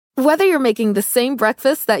Whether you're making the same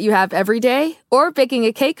breakfast that you have every day or baking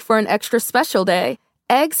a cake for an extra special day,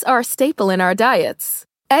 eggs are a staple in our diets.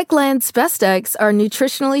 Eggland's best eggs are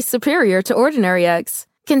nutritionally superior to ordinary eggs,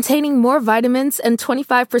 containing more vitamins and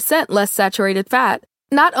 25% less saturated fat.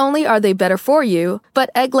 Not only are they better for you,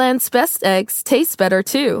 but Eggland's best eggs taste better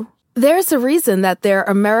too. There's a reason that they're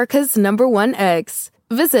America's #1 eggs.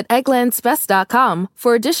 Visit egglandsbest.com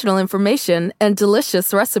for additional information and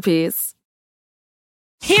delicious recipes.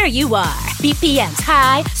 Here you are, BPMs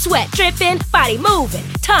high, sweat dripping, body moving,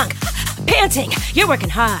 tongue panting. You're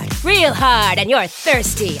working hard, real hard, and you're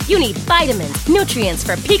thirsty. You need vitamins, nutrients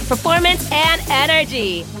for peak performance and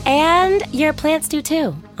energy. And your plants do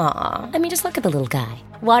too. Aw, I mean, just look at the little guy.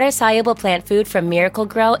 Water-soluble plant food from Miracle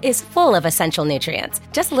Grow is full of essential nutrients.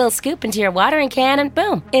 Just a little scoop into your watering can and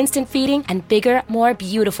boom, instant feeding and bigger, more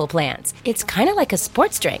beautiful plants. It's kind of like a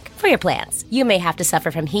sports drink for your plants. You may have to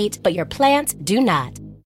suffer from heat, but your plants do not.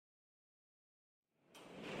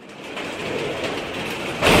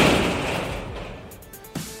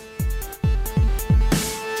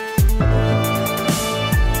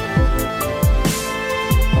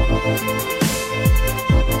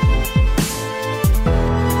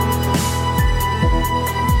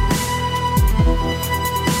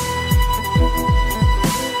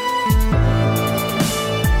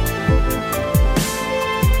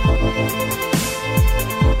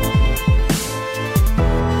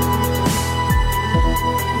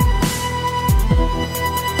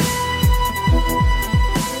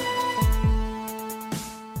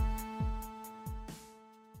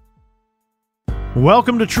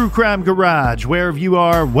 Welcome to True Crime Garage. Wherever you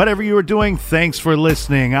are, whatever you are doing, thanks for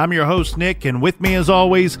listening. I'm your host, Nick, and with me as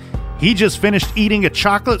always, he just finished eating a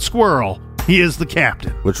chocolate squirrel. He is the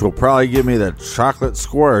captain. Which will probably give me the chocolate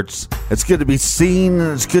squirts. It's good to be seen,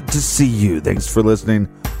 and it's good to see you. Thanks for listening.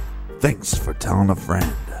 Thanks for telling a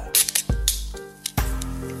friend.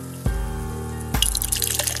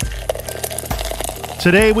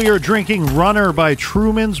 Today we are drinking Runner by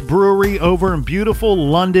Truman's Brewery over in beautiful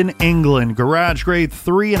London, England. Garage grade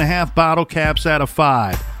 3.5 bottle caps out of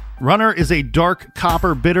 5. Runner is a dark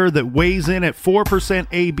copper bitter that weighs in at 4%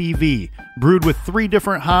 ABV. Brewed with 3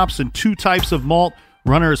 different hops and 2 types of malt,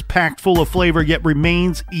 Runner is packed full of flavor yet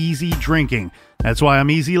remains easy drinking. That's why I'm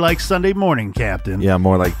easy like Sunday morning, Captain. Yeah,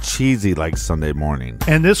 more like cheesy like Sunday morning.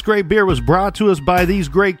 And this great beer was brought to us by these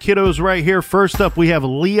great kiddos right here. First up, we have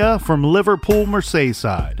Leah from Liverpool,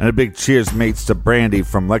 Merseyside. And a big cheers, mates, to Brandy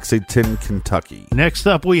from Lexington, Kentucky. Next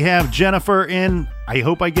up, we have Jennifer in, I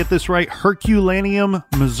hope I get this right, Herculaneum,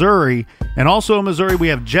 Missouri. And also in Missouri, we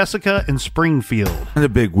have Jessica in Springfield. And a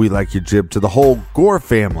big we like your jib to the whole Gore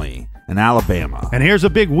family in Alabama. And here's a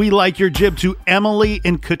big we like your jib to Emily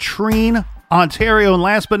in Katrine, Ontario. And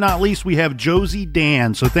last but not least, we have Josie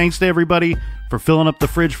Dan. So thanks to everybody for filling up the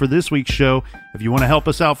fridge for this week's show. If you want to help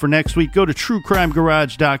us out for next week, go to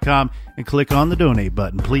truecrimegarage.com and click on the donate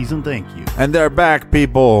button. Please and thank you. And they're back,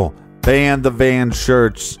 people. Ban the Van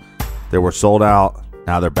shirts. They were sold out.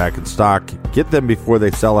 Now they're back in stock. Get them before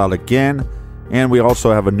they sell out again. And we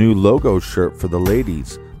also have a new logo shirt for the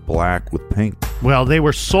ladies. Black with pink. Well, they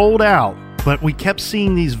were sold out, but we kept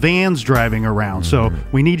seeing these vans driving around. So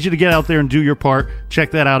we need you to get out there and do your part.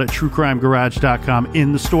 Check that out at truecrimegarage.com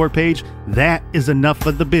in the store page. That is enough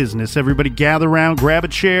of the business. Everybody gather around, grab a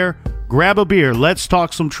chair, grab a beer. Let's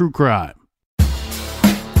talk some true crime. Carew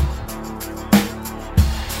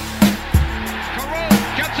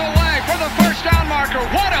gets away for the first down marker.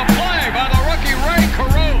 What a play by the rookie Ray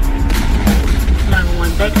Carew.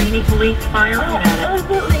 911, Bedrini Police Fire.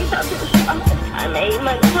 I'm 8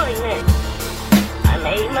 months pregnant.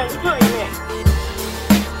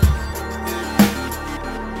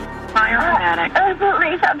 Fire paramedic.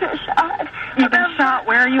 Police, I've been shot. You've been shot.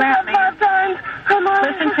 Where are you at, ma'am?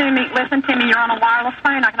 Listen to me. You're on a wireless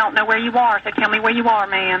phone. I don't know where you are, so tell me where you are,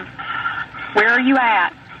 ma'am. Where are you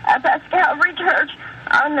at? At Calvary Church.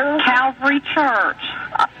 On the Calvary Church.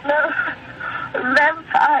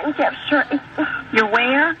 left side in Jeff Street. You're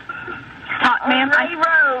where? Ma'am, Ray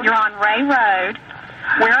Road. You're on Ray Road.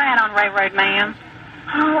 Where at on Ray Road, ma'am?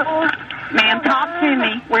 Ma'am, talk to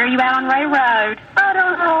me. Where are you at on Ray Road? I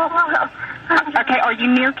don't know. Okay, are you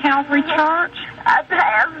near Calvary Church? I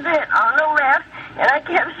passed it on the left, and I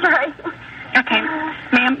kept straight. Okay,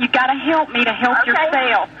 ma'am, you got to help me to help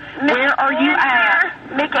yourself. Where are you at?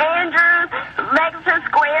 McAndrew, Lexus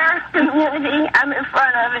Square Community. I'm in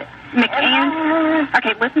front of it. McAndrew?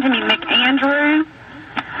 Okay, listen to me. McAndrew?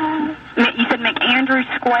 You said McAndrew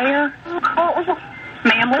Square?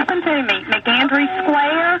 Ma'am, listen to me. McAndrew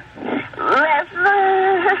Square?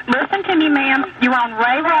 Listen to me, ma'am. You're on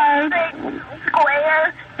Ray Road.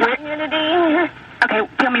 Square Community. Okay,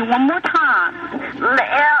 tell me, me one more time.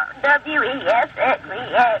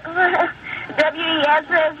 W-E-S-X-E-X.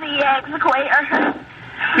 W-E-S-S-E-X Square.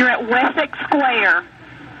 You're at Wessex Square.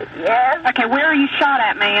 Yes. Okay, where are you shot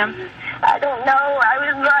at, ma'am? I don't know. I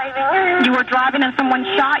was driving. You were driving and someone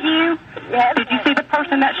shot you? Yes. Did you see the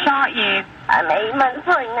person that shot you? I'm 8 months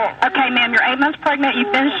pregnant. Okay, ma'am, you're 8 months pregnant.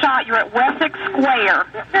 You've been shot. You're at Wessex Square.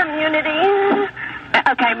 Community.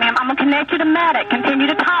 Okay, ma'am, I'm going to connect you to medic. Continue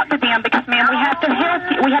to talk to them because, ma'am, we have to help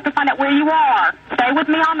you. We have to find out where you are. Stay with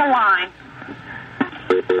me on the line.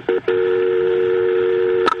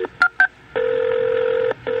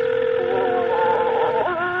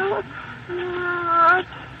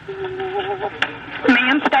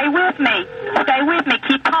 Ma'am, stay with me. Stay with me.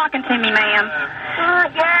 Keep talking to me, ma'am.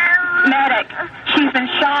 Yes. Medic, she's been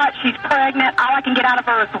shot. She's pregnant. All I can get out of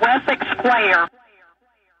her is Wessex Square.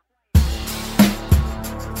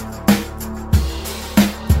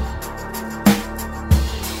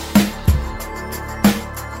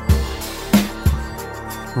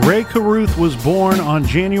 Ray Carruth was born on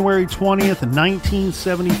January 20th,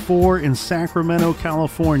 1974 in Sacramento,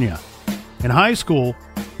 California. In high school,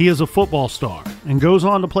 he is a football star and goes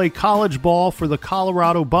on to play college ball for the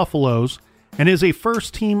Colorado Buffaloes and is a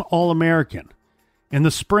first-team All-American. In the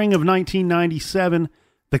spring of 1997,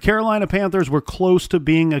 the Carolina Panthers were close to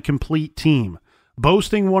being a complete team,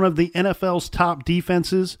 boasting one of the NFL's top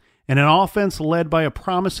defenses and an offense led by a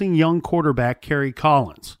promising young quarterback, Kerry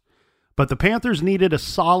Collins. But the Panthers needed a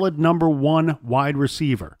solid number 1 wide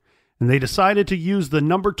receiver, and they decided to use the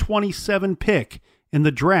number 27 pick in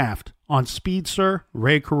the draft on speedster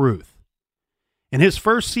Ray Carruth. In his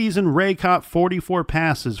first season, Ray caught 44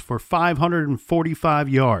 passes for 545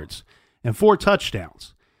 yards and 4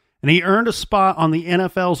 touchdowns, and he earned a spot on the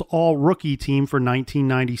NFL's All-Rookie team for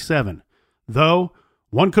 1997, though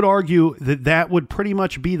one could argue that that would pretty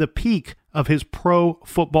much be the peak of his pro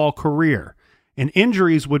football career, and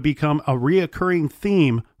injuries would become a reoccurring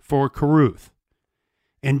theme for Carruth.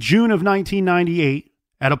 In June of 1998,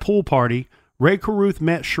 at a pool party, Ray Carruth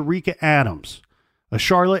met Sharika Adams, a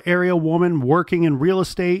Charlotte area woman working in real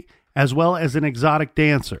estate as well as an exotic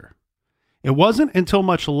dancer. It wasn't until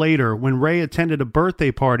much later when Ray attended a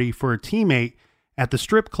birthday party for a teammate at the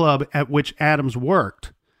strip club at which Adams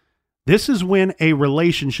worked. This is when a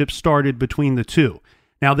relationship started between the two.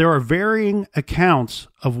 Now, there are varying accounts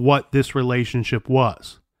of what this relationship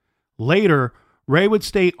was. Later, Ray would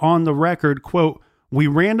state on the record, quote, "We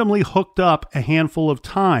randomly hooked up a handful of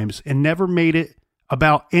times and never made it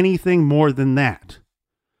about anything more than that."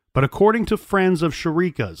 But according to friends of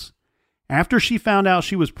Sharika's, after she found out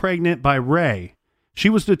she was pregnant by Ray, she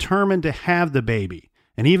was determined to have the baby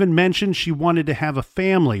and even mentioned she wanted to have a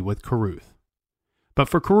family with Carruth. But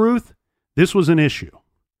for Carruth, this was an issue.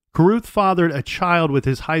 Carruth fathered a child with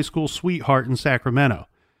his high school sweetheart in Sacramento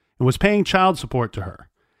and was paying child support to her.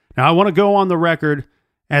 Now, I want to go on the record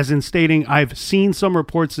as in stating I've seen some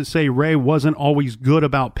reports that say Ray wasn't always good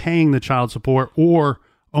about paying the child support or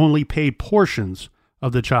only paid portions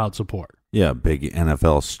of the child support. Yeah, big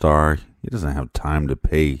NFL star. He doesn't have time to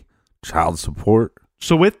pay child support.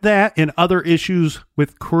 So with that and other issues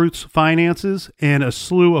with Carruth's finances and a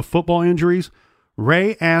slew of football injuries,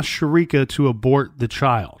 Ray asked Sharika to abort the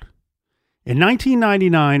child. In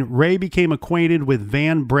 1999, Ray became acquainted with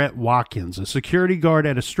Van Brett Watkins, a security guard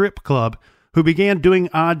at a strip club who began doing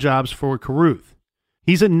odd jobs for Carruth.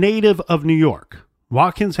 He's a native of New York.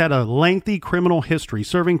 Watkins had a lengthy criminal history,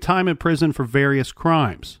 serving time in prison for various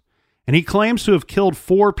crimes. And he claims to have killed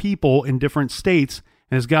 4 people in different states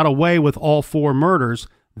and has got away with all 4 murders,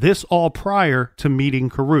 this all prior to meeting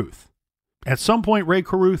Carruth. At some point, Ray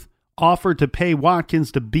Carruth offered to pay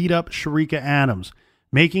Watkins to beat up Sharika Adams,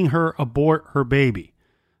 making her abort her baby.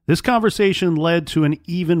 This conversation led to an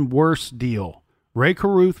even worse deal. Ray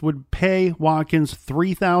Carruth would pay Watkins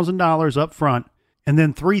 $3,000 up front and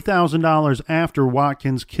then $3,000 after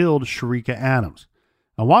Watkins killed Sharika Adams.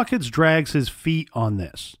 Now, Watkins drags his feet on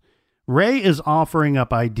this. Ray is offering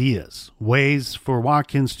up ideas, ways for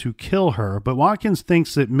Watkins to kill her, but Watkins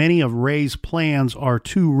thinks that many of Ray's plans are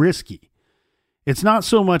too risky. It's not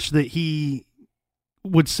so much that he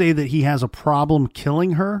would say that he has a problem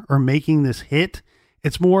killing her or making this hit.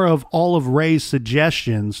 It's more of all of Ray's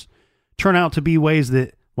suggestions turn out to be ways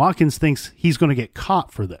that Watkins thinks he's going to get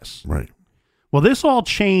caught for this. Right. Well, this all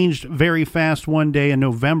changed very fast one day in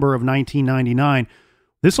November of 1999.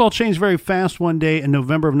 This all changed very fast one day in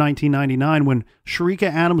November of 1999 when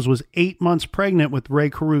Sharika Adams was 8 months pregnant with Ray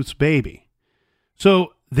Carruth's baby.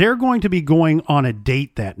 So they're going to be going on a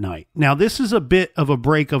date that night. Now, this is a bit of a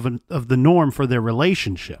break of the norm for their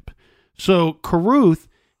relationship. So Carruth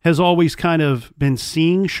has always kind of been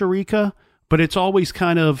seeing Sharika, but it's always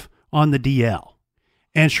kind of on the DL.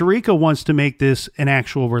 And Sharika wants to make this an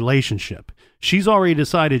actual relationship. She's already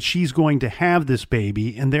decided she's going to have this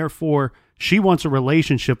baby, and therefore she wants a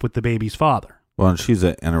relationship with the baby's father. Well, and she's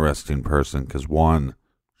an interesting person because, one,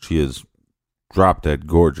 she is drop dead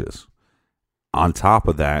gorgeous. On top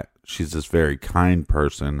of that, she's this very kind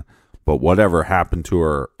person, but whatever happened to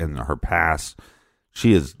her in her past,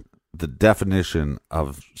 she is the definition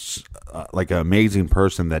of like an amazing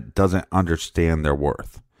person that doesn't understand their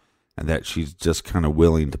worth, and that she's just kind of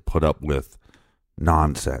willing to put up with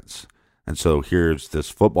nonsense. And so here's this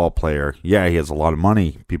football player. Yeah, he has a lot of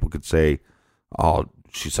money. People could say, oh,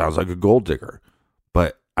 she sounds like a gold digger.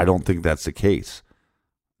 But I don't think that's the case.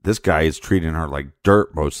 This guy is treating her like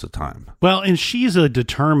dirt most of the time. Well, and she's a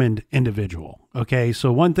determined individual. Okay,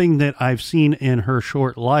 so one thing that I've seen in her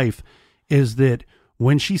short life is that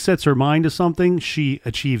when she sets her mind to something, she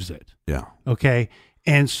achieves it. Yeah. Okay,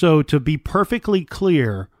 and so to be perfectly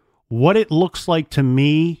clear, what it looks like to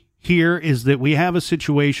me here is that we have a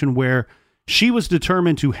situation where she was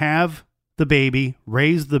determined to have the baby,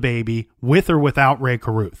 raise the baby with or without Ray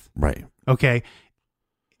Carruth. Right. Okay.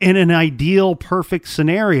 In an ideal, perfect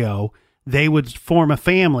scenario, they would form a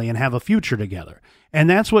family and have a future together. And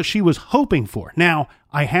that's what she was hoping for. Now,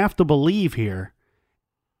 I have to believe here,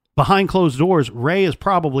 behind closed doors, Ray is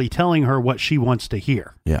probably telling her what she wants to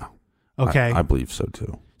hear. Yeah. Okay. I believe so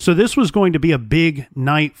too. So this was going to be a big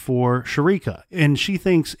night for Sharika, and she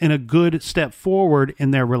thinks in a good step forward in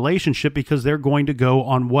their relationship because they're going to go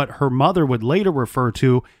on what her mother would later refer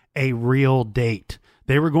to a real date.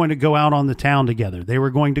 They were going to go out on the town together. They were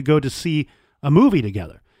going to go to see a movie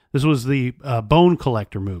together. This was the Bone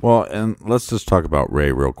Collector movie. Well, and let's just talk about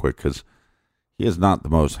Ray real quick because he is not the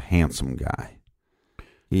most handsome guy.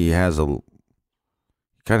 He has kind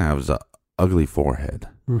of has an ugly forehead.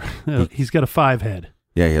 He's got a 5 head.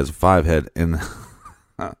 Yeah, he has a 5 head,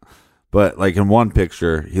 but like in one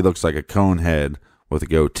picture, he looks like a cone head with a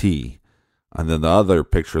goatee, and then the other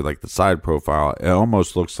picture, like the side profile, it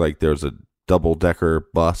almost looks like there's a double-decker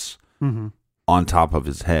bus on top of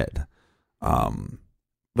his head.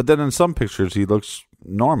 But then in some pictures, he looks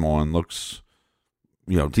normal and looks,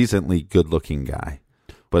 decently good-looking guy.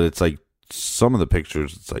 But it's like some of the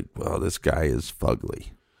pictures, it's like, well, this guy is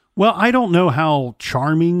fugly. Well, I don't know how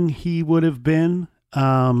charming he would have been.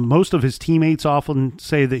 Most of his teammates often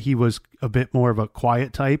say that he was a bit more of a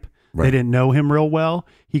quiet type. Right. They didn't know him real well.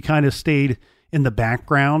 He kind of stayed in the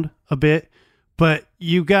background a bit. But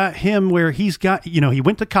you got him where he's got, he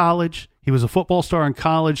went to college. He was a football star in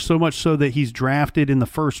college, so much so that he's drafted in the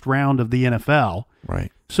first round of the NFL.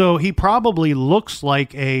 Right. So he probably looks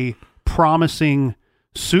like a promising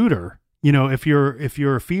suitor. If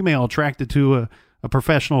you're a female attracted to a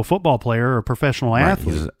professional football player or a professional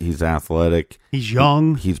athlete. He's athletic. He's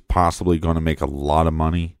young. He's possibly going to make a lot of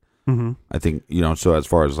money. Mm-hmm. I think, so as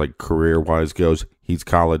far as like career-wise goes, he's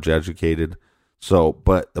college educated. So,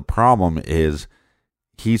 but the problem is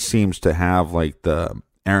he seems to have like the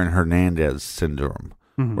Aaron Hernandez syndrome,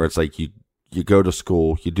 where it's like you go to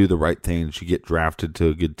school, you do the right things, you get drafted to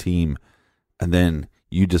a good team, and then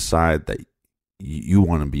you decide that you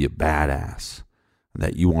want to be a badass,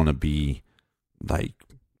 that you want to be like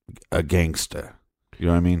a gangster. You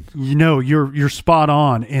know what I mean? You're spot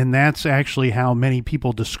on, and that's actually how many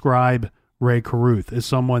people describe Ray Carruth, as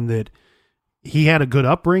someone that he had a good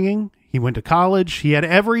upbringing. He went to college. He had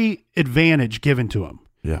every advantage given to him.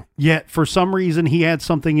 Yeah. Yet for some reason he had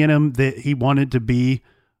something in him that he wanted to be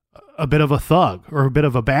a bit of a thug or a bit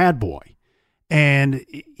of a bad boy. And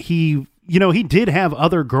he did have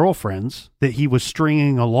other girlfriends that he was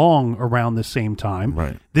stringing along around the same time,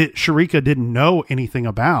 right, that Sharika didn't know anything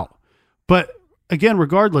about. But again,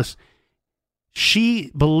 regardless,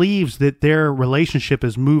 she believes that their relationship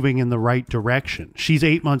is moving in the right direction. She's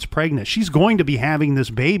 8 months pregnant. She's going to be having this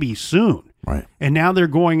baby soon. Right. And now they're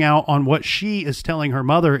going out on what she is telling her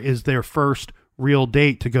mother is their first real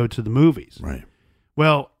date to go to the movies. Right.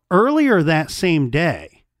 Well, earlier that same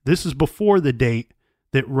day, this is before the date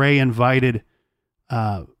that Ray invited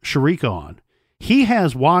Sharika on, he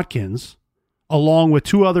has Watkins along with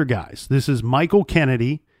 2 other guys. This is Michael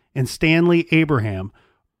Kennedy and Stanley Abraham.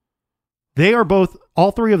 They are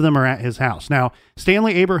all 3 of them are at his house. Now,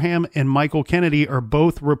 Stanley Abraham and Michael Kennedy are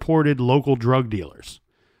both reported local drug dealers.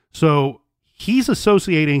 So he's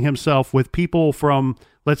associating himself with people from,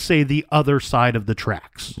 let's say, the other side of the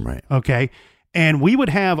tracks. Right. Okay. And we would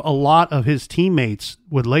have a lot of his teammates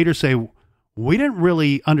would later say, we didn't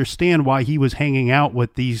really understand why he was hanging out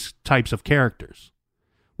with these types of characters,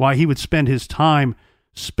 why he would spend his time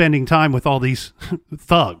spending time with all these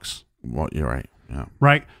thugs. Well, you're right. Yeah.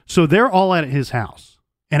 Right. So they're all at his house.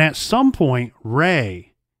 And at some point,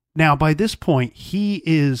 Ray, now by this point, he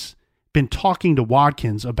is been talking to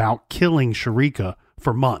Watkins about killing Sharika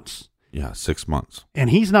for months. Yeah, 6 months. And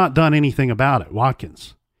he's not done anything about it,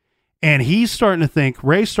 Watkins. And Ray's starting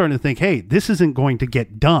to think, hey, this isn't going to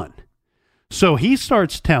get done. So he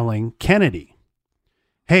starts telling Kennedy,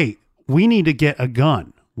 hey, we need to get a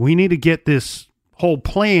gun. We need to get this whole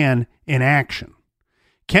plan in action.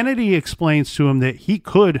 Kennedy explains to him that he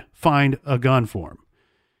could find a gun for him.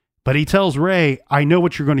 But he tells Ray, I know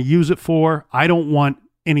what you're going to use it for. I don't want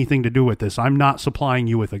anything to do with this. I'm not supplying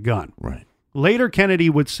you with a gun. Right. Later, Kennedy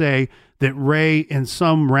would say that Ray, in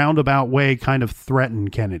some roundabout way, kind of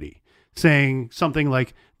threatened Kennedy, saying something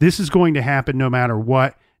like, this is going to happen no matter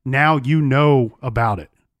what. Now you know about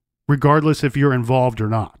it, regardless if you're involved or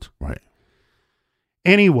not. Right.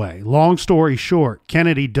 Anyway, long story short,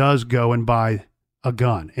 Kennedy does go and buy a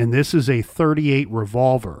gun, and this is a .38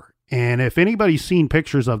 revolver. And if anybody's seen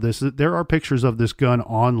pictures of this, there are pictures of this gun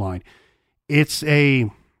online. If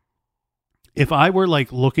I were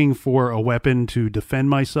like looking for a weapon to defend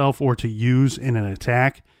myself or to use in an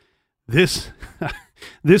attack, this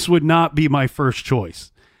would not be my first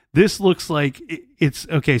choice. This looks like it's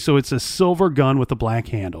okay. So it's a silver gun with a black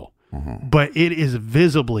handle, but it is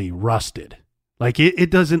visibly rusted. Like it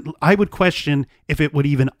doesn't, I would question if it would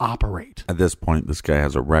even operate. At this point, this guy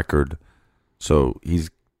has a record, so he's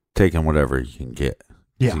taking whatever he can get.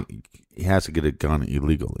 Yeah. He has to get a gun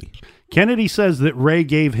illegally. Kennedy says that Ray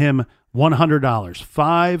gave him $100,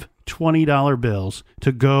 5 $20 bills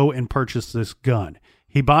to go and purchase this gun.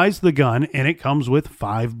 He buys the gun and it comes with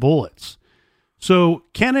 5 bullets. So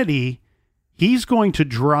Kennedy, he's going to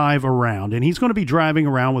drive around, and he's going to be driving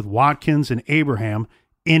around with Watkins and Abraham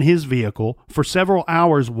in his vehicle for several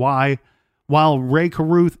hours while Ray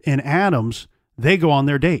Carruth and Adams, they go on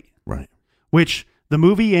their date. Right. Which the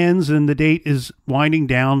movie ends and the date is winding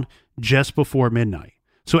down just before midnight.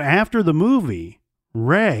 So after the movie,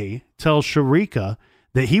 Ray tells Sharika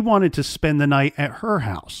that he wanted to spend the night at her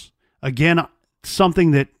house. Again,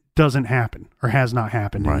 something that doesn't happen or has not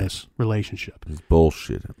happened in this relationship. He's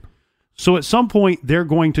bullshitting. So at some point, they're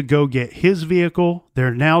going to go get his vehicle.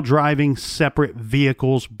 They're now driving separate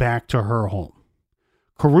vehicles back to her home.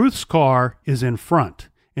 Carruth's car is in front,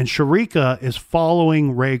 and Sharika is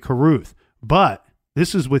following Ray Carruth. But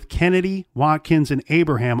this is with Kennedy, Watkins, and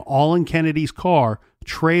Abraham all in Kennedy's car,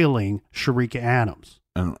 trailing Sharika Adams.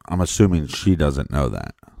 And I'm assuming she doesn't know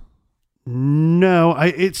that. No,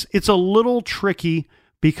 it's a little tricky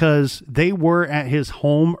because they were at his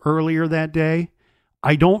home earlier that day.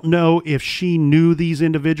 I don't know if she knew these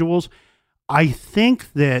individuals. I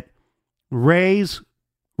think that Ray's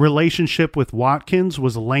relationship with Watkins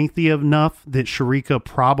was lengthy enough that Sharika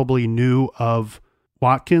probably knew of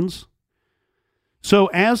Watkins. So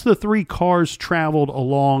as the 3 cars traveled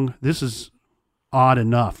along, this is odd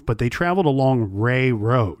enough, but they traveled along Ray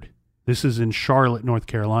Road. This is in Charlotte, North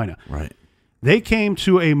Carolina. Right. They came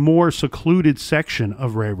to a more secluded section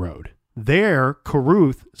of Ray Road. There,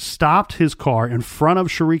 Carruth stopped his car in front of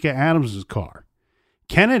Sharika Adams' car.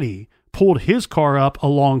 Kennedy pulled his car up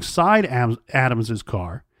alongside Adams'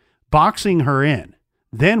 car, boxing her in.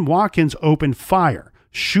 Then Watkins opened fire,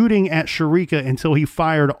 shooting at Sharika until he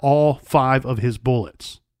fired all 5 of his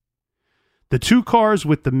bullets. The 2 cars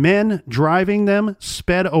with the men driving them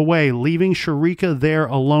sped away, leaving Sharika there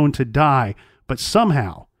alone to die, but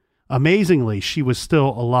somehow, amazingly, she was still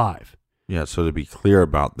alive. Yeah, so to be clear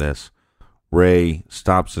about this, Ray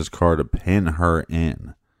stops his car to pin her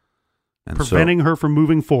in. And preventing her from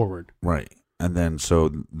moving forward. Right. And then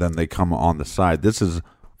then they come on the side. This is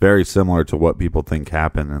very similar to what people think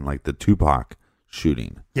happened in like the Tupac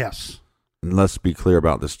shooting. Yes. And let's be clear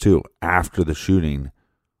about this too. After the shooting,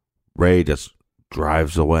 Ray just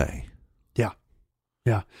drives away. Yeah.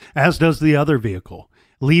 Yeah. As does the other vehicle,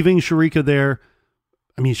 leaving Sharika there.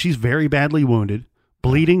 I mean, she's very badly wounded,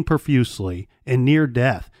 bleeding profusely, and near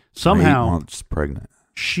death. Somehow, 8 months pregnant.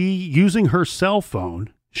 She, using her cell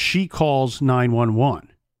phone, she calls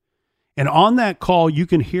 911. And on that call, you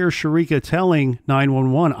can hear Sharika telling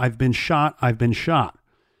 911, I've been shot. I've been shot.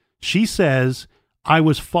 She says, I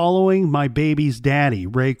was following my baby's daddy,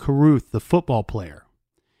 Ray Carruth, the football player.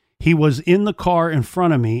 He was in the car in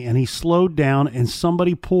front of me, and he slowed down, and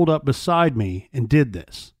somebody pulled up beside me and did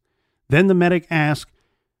this. Then the medic asked,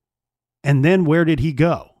 and then where did he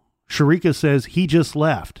go? Sharika says, he just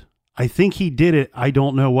left. I think he did it. I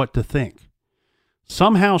don't know what to think.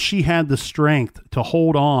 Somehow she had the strength to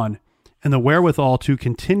hold on and the wherewithal to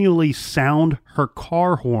continually sound her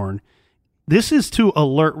car horn. This is to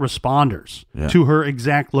alert responders to her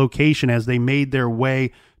exact location as they made their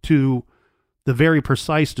way to the very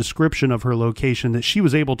precise description of her location that she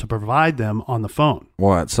was able to provide them on the phone.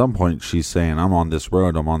 Well, at some point she's saying, I'm on this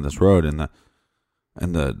road, and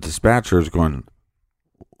the dispatcher is going,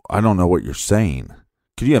 I don't know what you're saying.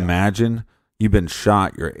 Could you imagine? You've been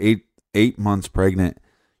shot, you're eight months pregnant,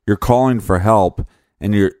 you're calling for help,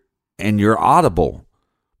 and you're audible,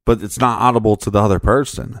 but it's not audible to the other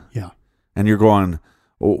person. Yeah. And you're going,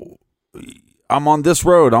 oh, I'm on this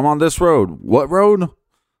road. What road?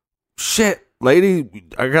 Shit, lady,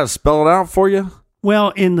 I got to spell it out for you.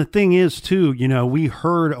 Well, and the thing is, too, we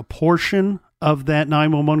heard a portion of that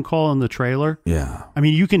 911 call in the trailer. Yeah. I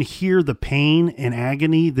mean, you can hear the pain and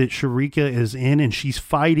agony that Sharika is in, and she's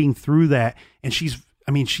fighting through that. And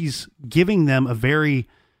she's giving them a very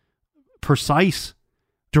precise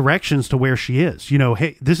directions to where she is.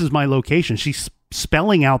 Hey, this is my location. She's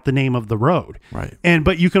spelling out the name of the road. Right.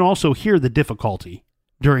 But you can also hear the difficulty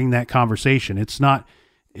during that conversation. It's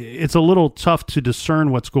a little tough to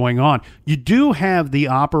discern what's going on. You do have the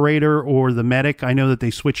operator or the medic. I know that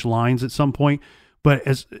they switch lines at some point, but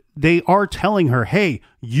as they are telling her, hey,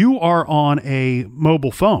 you are on a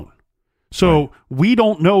mobile phone. So we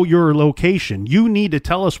don't know your location. You need to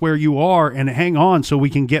tell us where you are and hang on so we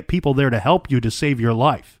can get people there to help you to save your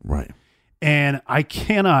life. Right. And I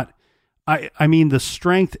mean, the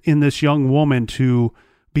strength in this young woman to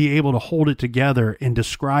be able to hold it together and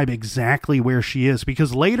describe exactly where she is,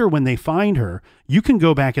 because later when they find her, you can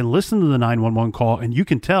go back and listen to the 911 call and you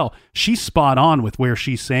can tell she's spot on with where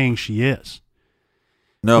she's saying she is.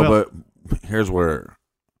 No, but here's where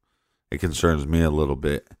it concerns me a little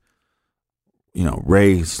bit.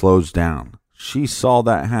 Ray slows down. She saw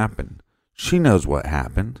that happen. She knows what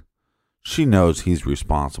happened. She knows he's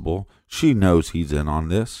responsible. She knows he's in on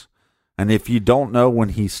this. And if you don't know when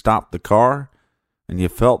he stopped the car and you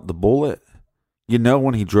felt the bullet, you know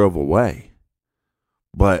when he drove away.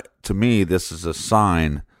 But to me, this is a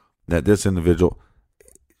sign that this individual,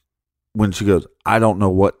 when she goes, I don't know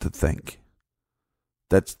what to think.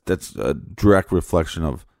 That's a direct reflection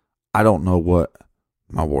of, I don't know what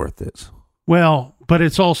my worth is. Well, but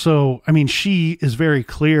it's also, she is very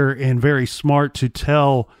clear and very smart to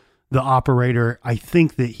tell the operator, I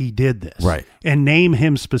think that he did this. Right. And name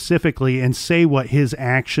him specifically and say what his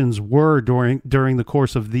actions were during the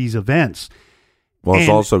course of these events. Well, it's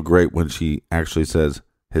also great when she actually says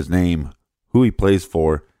his name, who he plays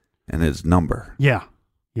for, and his number. Yeah.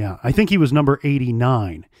 Yeah. I think he was number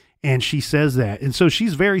 89. And she says that. And so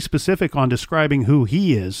she's very specific on describing who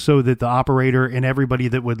he is so that the operator and everybody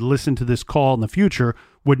that would listen to this call in the future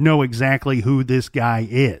would know exactly who this guy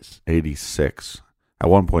is. 86.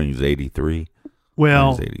 At one point, he was 83.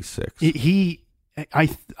 Well, he's 86.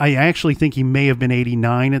 I actually think he may have been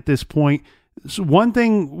 89 at this point. So one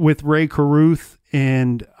thing with Ray Carruth,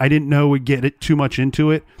 and I didn't know we'd get too much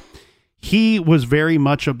into it, he was very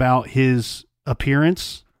much about his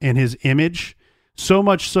appearance and his image. So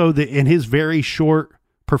much so that in his very short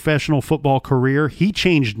professional football career, he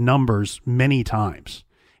changed numbers many times.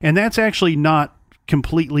 And that's actually not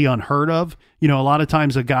completely unheard of. A lot of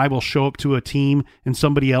times a guy will show up to a team and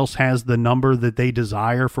somebody else has the number that they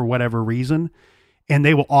desire for whatever reason, and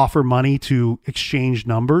they will offer money to exchange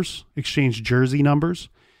jersey numbers.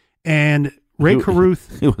 And Ray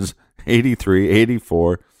Carruth... He was 83,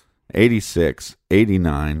 84, 86,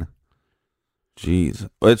 89... Jeez.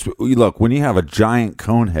 Look, when you have a giant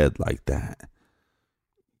cone head like that,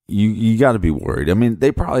 you got to be worried.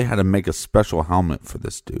 They probably had to make a special helmet for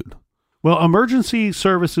this dude. Well, emergency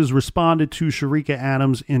services responded to Sharika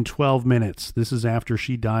Adams in 12 minutes. This is after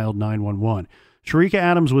she dialed 911. Sharika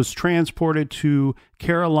Adams was transported to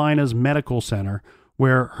Carolina's Medical Center,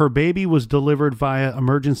 where her baby was delivered via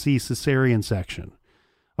emergency cesarean section.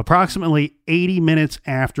 Approximately 80 minutes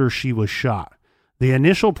after she was shot. The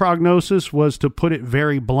initial prognosis was, to put it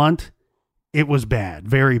very blunt, it was bad,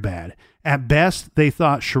 very bad. At best, they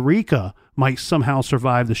thought Sharika might somehow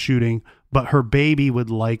survive the shooting, but her baby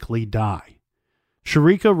would likely die.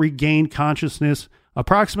 Sharika regained consciousness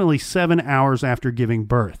approximately 7 hours after giving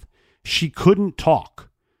birth. She couldn't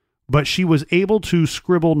talk, but she was able to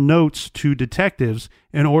scribble notes to detectives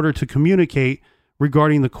in order to communicate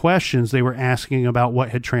regarding the questions they were asking about what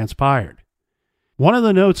had transpired. One of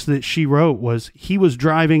the notes that she wrote was, he was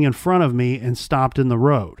driving in front of me and stopped in the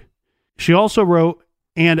road. She also wrote,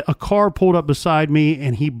 and a car pulled up beside me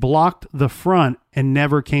and he blocked the front and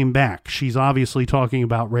never came back. She's obviously talking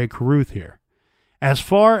about Ray Carruth here. As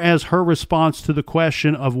far as her response to the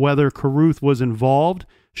question of whether Carruth was involved,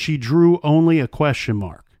 she drew only a question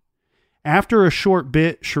mark. After a short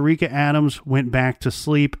bit, Sharika Adams went back to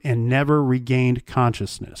sleep and never regained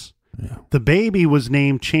consciousness. Yeah. The baby was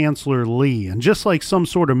named Chancellor Lee, and just like some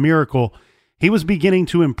sort of miracle, He was beginning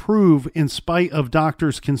to improve in spite of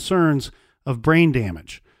doctors' concerns of brain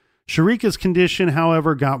damage. Sharika's condition,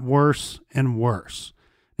 however, got worse and worse.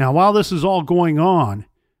 Now, while this is all going on,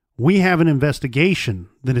 we have an investigation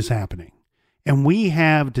that is happening. And we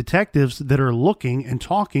have detectives that are looking and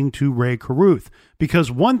talking to Ray Carruth,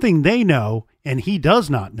 because one thing they know, and he does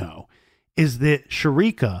not know, is that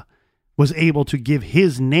Sharika was able to give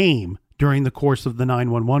his name during the course of the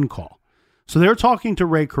 911 call. So they're talking to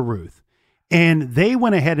Ray Carruth, and they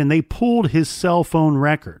went ahead and they pulled his cell phone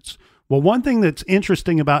records. Well, one thing that's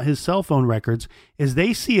interesting about his cell phone records is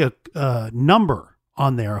they see a number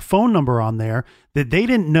on there, a phone number on there that they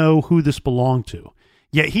didn't know who this belonged to.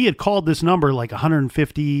 Yet he had called this number like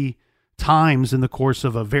 150 times in the course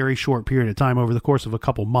of a very short period of time, over the course of a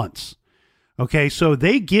couple months. Okay, so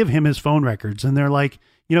they give him his phone records, and they're like,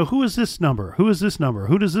 who is this number? Who is this number?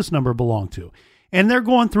 Who does this number belong to? And they're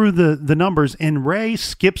going through the numbers, and Ray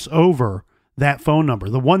skips over that phone number,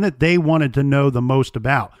 the one that they wanted to know the most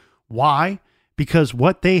about. Why? Because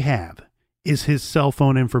what they have is his cell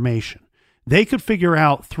phone information. They could figure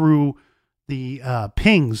out through the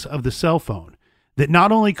pings of the cell phone that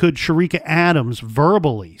not only could Sharika Adams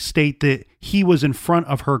verbally state that he was in front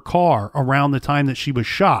of her car around the time that she was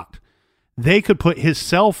shot, they could put his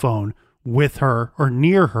cell phone with her or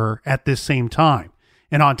near her at this same time.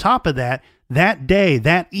 And on top of that, that day,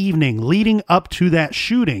 that evening, leading up to that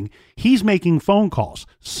shooting, he's making phone calls.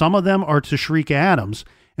 Some of them are to Sharika Adams,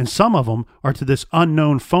 and some of them are to this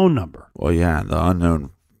unknown phone number. Well, yeah, the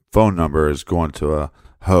unknown phone number is going to a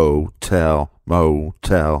hotel,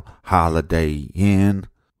 motel, Holiday Inn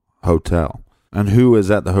hotel. And who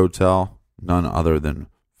is at the hotel? None other than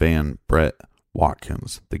Van Brett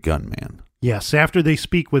Watkins, the gunman. Yes, after they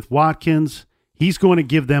speak with Watkins, he's going to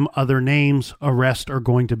give them other names. Arrests are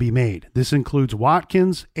going to be made. This includes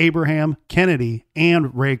Watkins, Abraham, Kennedy,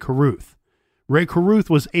 and Ray Carruth. Ray Carruth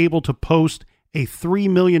was able to post a $3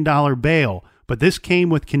 million bail, but this came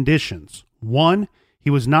with conditions. 1, he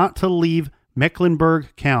was not to leave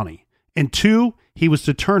Mecklenburg County. And 2, he was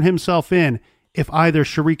to turn himself in if either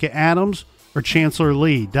Sharika Adams or Chancellor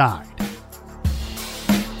Lee died.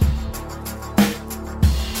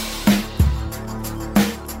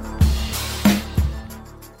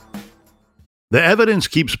 The evidence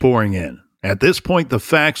keeps pouring in. At this point, the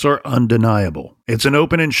facts are undeniable. It's an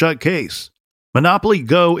open and shut case. Monopoly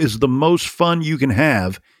Go is the most fun you can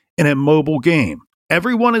have in a mobile game.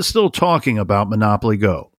 Everyone is still talking about Monopoly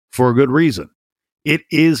Go, for a good reason. It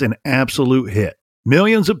is an absolute hit.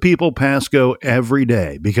 Millions of people pass Go every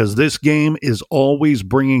day because this game is always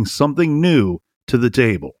bringing something new to the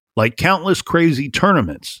table. Like countless crazy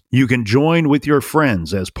tournaments you can join with your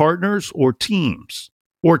friends as partners or teams.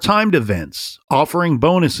 Or timed events offering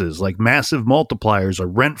bonuses like massive multipliers or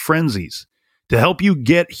rent frenzies to help you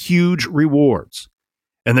get huge rewards.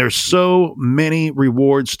 And there's so many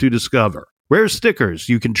rewards to discover. Rare stickers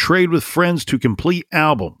you can trade with friends to complete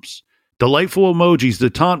albums. Delightful emojis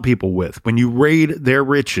to taunt people with when you raid their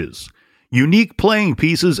riches. Unique playing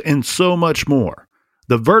pieces and so much more.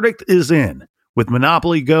 The verdict is in. With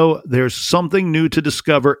Monopoly Go, there's something new to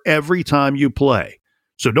discover every time you play.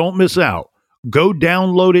 So don't miss out. Go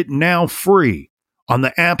download it now free on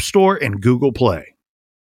the App Store and Google Play.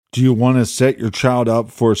 Do you want to set your child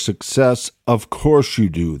up for success? Of course you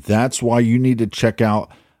do. That's why you need to check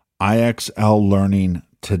out IXL Learning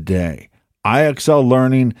today. IXL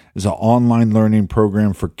Learning is an online learning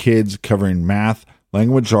program for kids covering math,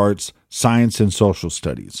 language arts, science, and social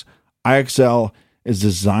studies. IXL is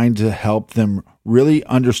designed to help them really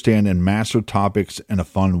understand and master topics in a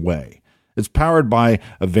fun way. It's powered by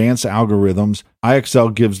advanced algorithms.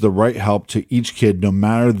 IXL gives the right help to each kid, no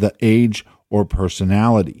matter the age or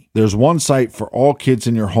personality. There's one site for all kids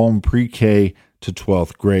in your home pre-K to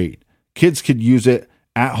 12th grade. Kids could use it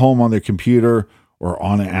at home on their computer or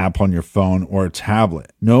on an app on your phone or a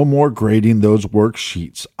tablet. No more grading those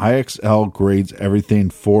worksheets. IXL grades everything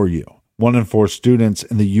for you. 1 in 4 students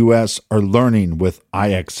in the U.S. are learning with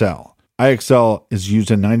IXL. IXL is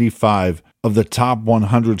used in 95 of the top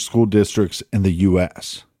 100 school districts in the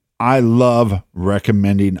U.S. I love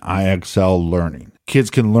recommending IXL Learning.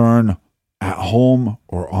 Kids can learn at home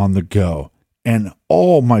or on the go. And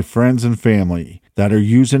all my friends and family that are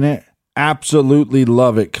using it absolutely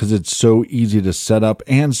love it because it's so easy to set up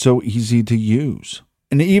and so easy to use.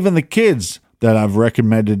 And even the kids that I've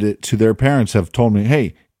recommended it to their parents have told me,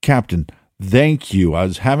 hey, Captain, thank you. I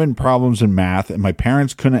was having problems in math and my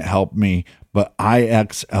parents couldn't help me, but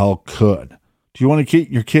IXL could. Do you want to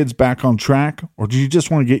get your kids back on track, or do you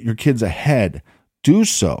just want to get your kids ahead? Do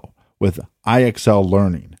so with IXL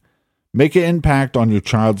Learning. Make an impact on your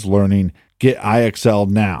child's learning. Get IXL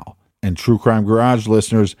now. And True Crime Garage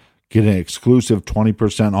listeners get an exclusive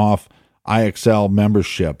 20% off IXL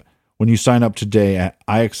membership when you sign up today at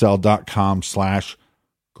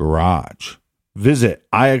IXL.com/garage. Visit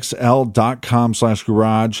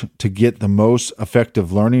IXL.com/garage to get the most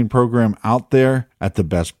effective learning program out there at the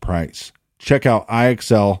best price. Check out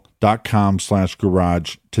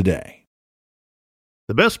IXL.com/garage today.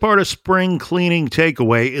 The best part of spring cleaning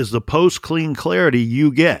takeaway is the post-clean clarity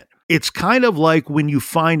you get. It's kind of like when you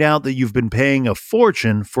find out that you've been paying a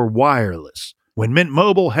fortune for wireless. When Mint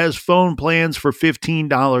Mobile has phone plans for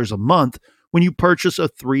 $15 a month when you purchase a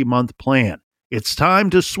 3-month plan. It's time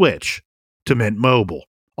to switch to Mint Mobile.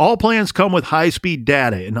 All plans come with high-speed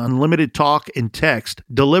data and unlimited talk and text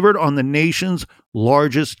delivered on the nation's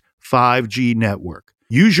largest 5G network.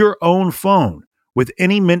 Use your own phone with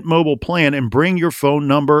any Mint Mobile plan and bring your phone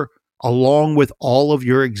number along with all of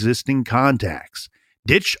your existing contacts.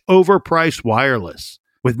 Ditch overpriced wireless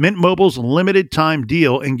with Mint Mobile's limited time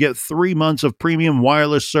deal and get 3 months of premium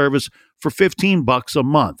wireless service for $15 a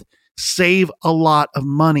month. Save a lot of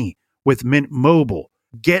money with Mint Mobile.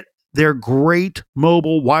 Get their great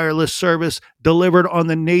mobile wireless service delivered on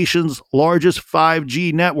the nation's largest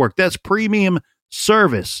 5G network. That's premium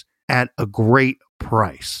service at a great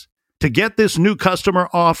price. To get this new customer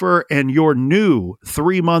offer and your new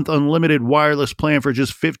 3-month unlimited wireless plan for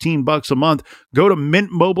just $15 a month, go to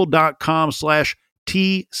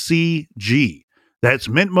mintmobile.com/TCG. That's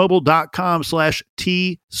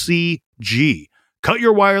mintmobile.com/TCG. Cut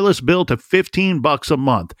your wireless bill to $15 a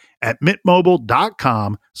month at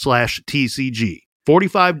mintmobile.com/TCG.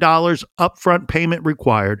 $45 upfront payment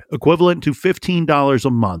required, equivalent to $15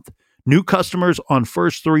 a month. New customers on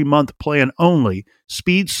first 3-month plan only.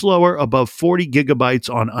 Speed slower above 40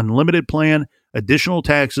 gigabytes on unlimited plan. Additional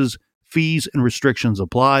taxes, fees, and restrictions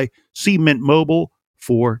apply. See Mint Mobile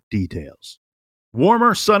for details.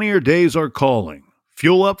 Warmer, sunnier days are calling.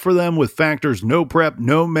 Fuel up for them with Factor's no prep,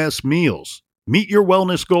 no mess meals. Meet your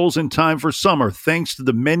wellness goals in time for summer thanks to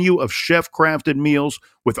the menu of chef-crafted meals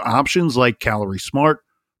with options like Calorie Smart,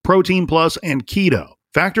 Protein Plus, and Keto.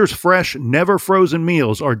 Factor's fresh, never frozen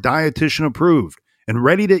meals are dietitian approved and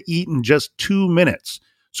ready to eat in just 2 minutes.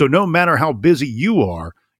 So no matter how busy you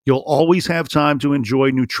are, you'll always have time to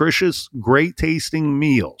enjoy nutritious, great tasting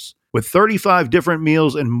meals. With 35 different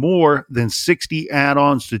meals and more than 60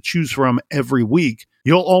 add-ons to choose from every week,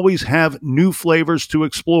 you'll always have new flavors to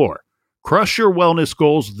explore. Crush your wellness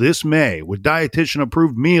goals this May with dietitian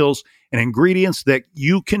approved meals and ingredients that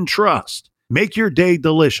you can trust. Make your day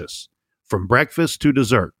delicious. From breakfast to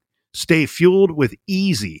dessert, stay fueled with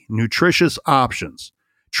easy, nutritious options.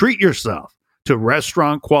 Treat yourself to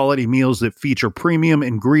restaurant-quality meals that feature premium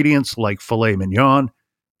ingredients like filet mignon,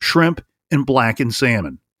 shrimp, and blackened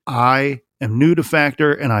salmon. I am new to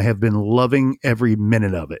Factor, and I have been loving every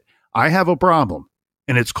minute of it. I have a problem,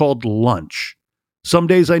 and it's called lunch. Some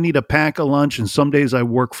days I need to pack a lunch, and some days I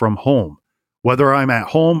work from home. Whether I'm at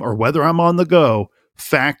home or whether I'm on the go,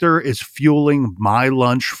 Factor is fueling my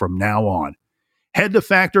lunch from now on. Head to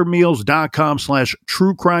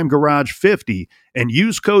factormeals.com/truecrimegarage50 and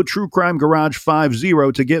use code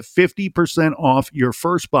truecrimegarage50 to get 50% off your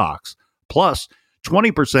first box, plus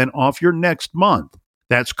 20% off your next month.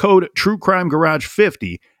 That's code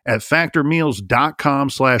truecrimegarage50 at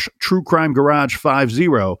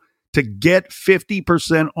factormeals.com/truecrimegarage50 to get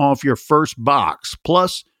 50% off your first box,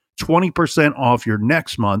 plus 20% off your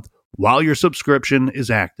next month while your subscription is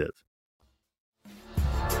active.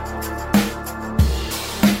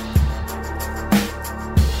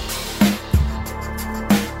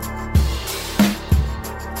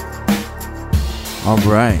 All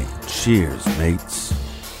right. Cheers, mates.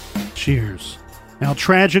 Cheers. Now,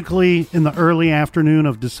 tragically, in the early afternoon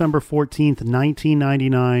of December 14th,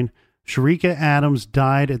 1999, Sherika Adams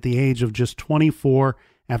died at the age of just 24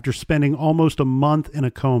 after spending almost a month in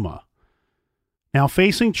a coma. Now,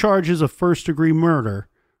 facing charges of first-degree murder,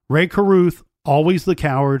 Ray Carruth, always the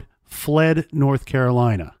coward, fled North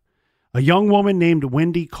Carolina. A young woman named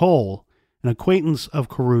Wendy Cole, an acquaintance of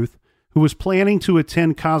Carruth, who was planning to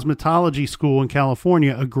attend cosmetology school in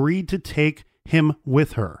California, agreed to take him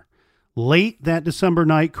with her. Late that December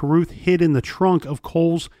night, Carruth hid in the trunk of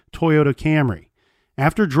Cole's Toyota Camry.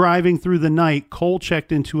 After driving through the night, Cole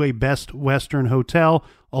checked into a Best Western hotel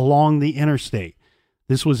along the interstate.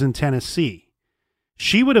 This was in Tennessee.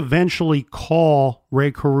 She would eventually call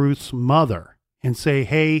Ray Carruth's mother and say,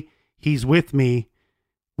 "Hey, he's with me.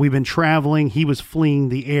 We've been traveling. He was fleeing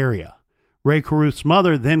the area." Ray Carruth's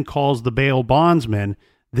mother then calls the bail bondsman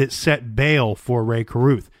that set bail for Ray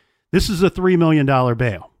Carruth. This is a $3 million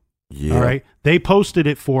bail. Yeah. All right. They posted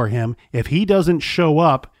it for him. If he doesn't show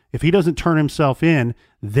up if he doesn't turn himself in,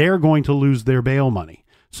 they're going to lose their bail money.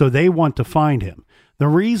 So they want to find him. The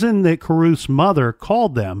reason that Carruth's mother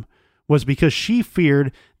called them was because she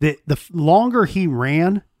feared that the longer he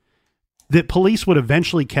ran, that police would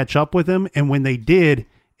eventually catch up with him. And when they did,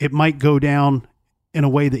 it might go down in a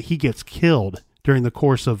way that he gets killed during the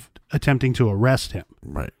course of attempting to arrest him.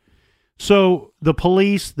 Right. So the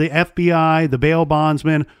police, the FBI, the bail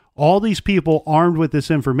bondsman, all these people armed with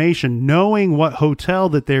this information, knowing what hotel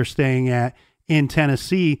that they're staying at in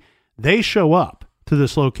Tennessee, they show up to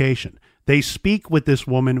this location. They speak with this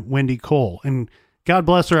woman, Wendy Cole, and God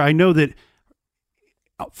bless her. I know that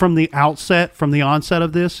from the onset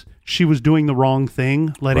of this, she was doing the wrong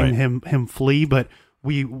thing, letting him flee, but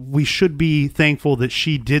we should be thankful that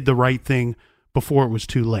she did the right thing before it was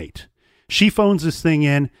too late. She phones this thing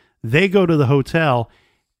in. They go to the hotel,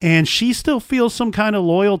 and she still feels some kind of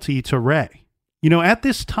loyalty to Ray. You know, at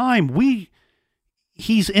this time,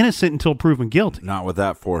 he's innocent until proven guilty. Not with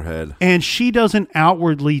that forehead. And she doesn't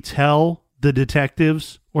outwardly tell the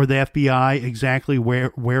detectives or the FBI exactly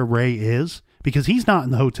where Ray is, because he's not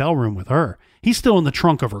in the hotel room with her. He's still in the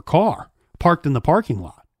trunk of her car, parked in the parking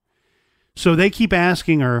lot. So they keep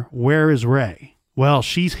asking her, where is Ray? Well,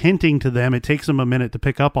 she's hinting to them. It takes them a minute to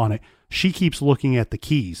pick up on it. She keeps looking at the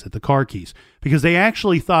keys, at the car keys, because they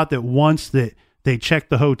actually thought that once that they checked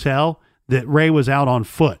the hotel, that Ray was out on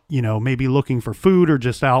foot, you know, maybe looking for food or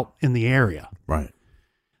just out in the area. Right.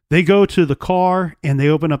 They go to the car and they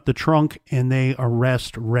open up the trunk and they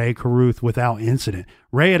arrest Ray Carruth without incident.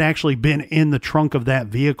 Ray had actually been in the trunk of that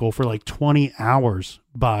vehicle for like 20 hours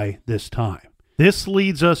by this time. This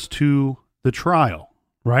leads us to the trial,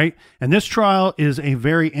 right? And this trial is a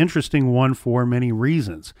very interesting one for many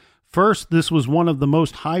reasons. First, this was one of the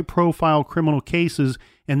most high-profile criminal cases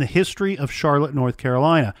in the history of Charlotte, North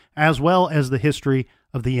Carolina, as well as the history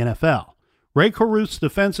of the NFL. Ray Carruth's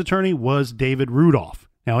defense attorney was David Rudolph.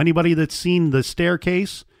 Now, anybody that's seen The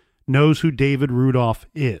Staircase knows who David Rudolph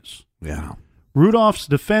is. Yeah. Rudolph's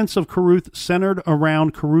defense of Carruth centered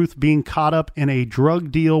around Carruth being caught up in a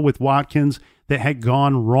drug deal with Watkins that had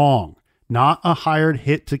gone wrong, not a hired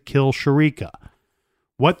hit to kill Sharika.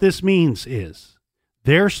 What this means is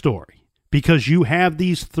their story, because you have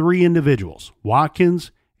these three individuals,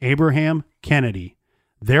 Watkins, Abraham, Kennedy,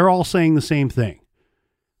 they're all saying the same thing.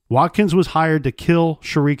 Watkins was hired to kill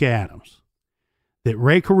Sharika Adams. That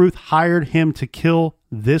Ray Carruth hired him to kill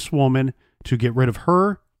this woman to get rid of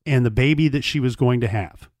her and the baby that she was going to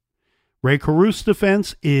have. Ray Carruth's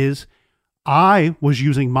defense is, I was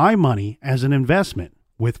using my money as an investment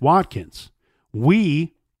with Watkins.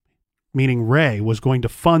 We, meaning Ray, was going to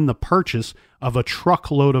fund the purchase of a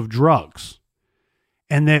truckload of drugs.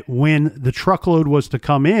 And that when the truckload was to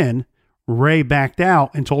come in, Ray backed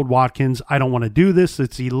out and told Watkins, I don't want to do this.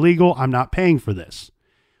 It's illegal. I'm not paying for this.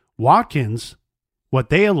 Watkins, what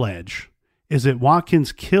they allege is that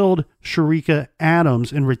Watkins killed Sharika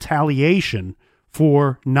Adams in retaliation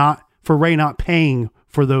for Ray not paying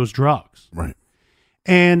for those drugs. Right.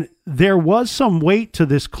 And there was some weight to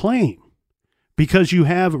this claim because you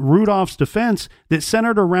have Rudolph's defense that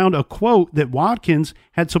centered around a quote that Watkins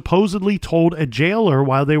had supposedly told a jailer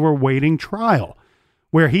while they were waiting trial,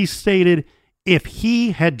 where he stated, if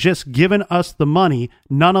he had just given us the money,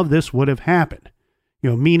 none of this would have happened. You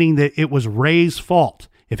know, meaning that it was Ray's fault.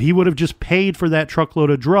 If he would have just paid for that truckload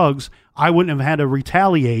of drugs, I wouldn't have had to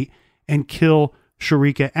retaliate and kill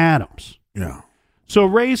Sharika Adams. Yeah. So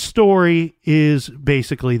Ray's story is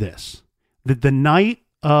basically this, that the night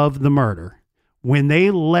of the murder, when they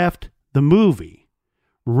left the movie,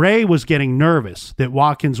 Ray was getting nervous that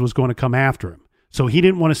Watkins was going to come after him. So he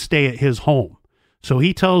didn't want to stay at his home. So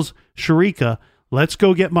he tells Sharika, let's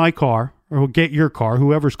go get my car, or get your car,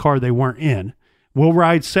 whoever's car they weren't in. We'll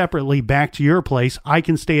ride separately back to your place. I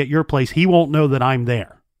can stay at your place. He won't know that I'm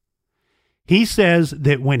there. He says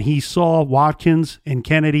that when he saw Watkins and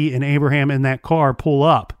Kennedy and Abraham in that car pull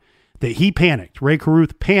up, that he panicked. Ray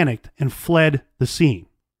Carruth panicked and fled the scene.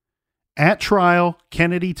 At trial,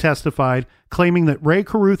 Kennedy testified, claiming that Ray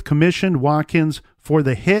Carruth commissioned Watkins for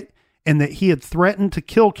the hit and that he had threatened to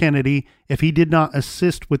kill Kennedy if he did not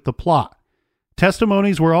assist with the plot.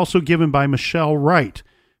 Testimonies were also given by Michelle Wright,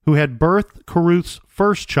 who had birthed Carruth's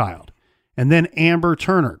first child, and then Amber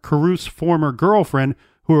Turner, Carruth's former girlfriend,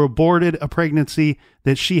 who aborted a pregnancy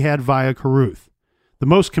that she had via Carruth. The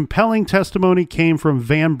most compelling testimony came from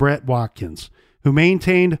Van Brett Watkins, who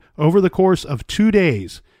maintained over the course of 2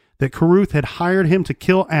 days that Carruth had hired him to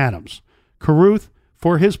kill Adams. Carruth,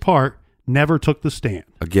 for his part, never took the stand.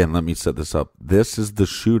 Again, let me set this up. This is the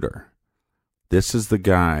shooter. This is the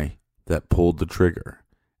guy that pulled the trigger,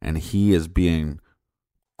 and he is being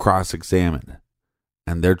cross-examined.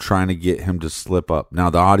 and they're trying to get him to slip up. Now,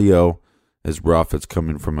 the audio is rough. It's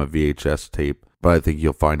coming from a VHS tape, but I think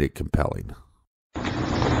you'll find it compelling.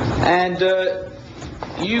 And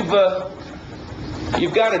you've got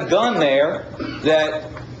a gun there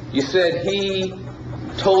that you said he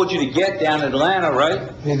told you to get down in Atlanta,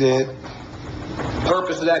 right? He did.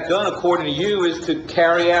 Purpose of that gun, according to you, is to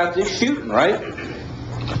carry out this shooting, right?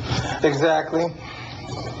 Exactly.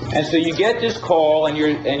 And so you get this call, and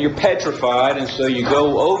you're petrified, and so you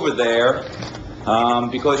go over there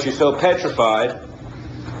because you're so petrified,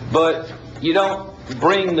 but you don't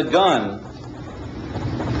bring the gun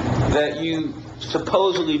that you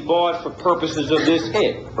supposedly bought for purposes of this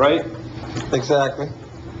hit, right? Exactly.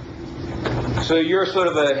 So you're sort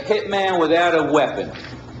of a hitman without a weapon.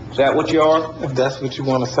 Is that what you are? If that's what you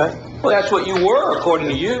want to say. Well, that's what you were, according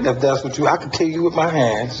to you. If that's what I could kill you with my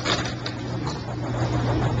hands.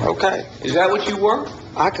 Okay. Is that what you were?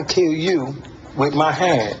 I could kill you with my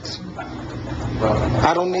hands.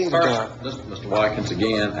 I don't need a gun. Mr. Watkins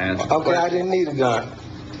again answered. Okay, I didn't need a gun.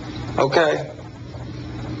 Okay.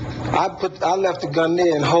 I left the gun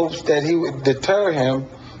there in hopes that he would deter him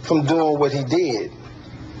from doing what he did.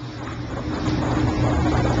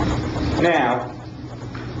 Now,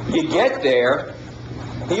 you get there,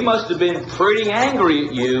 he must have been pretty angry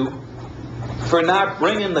at you for not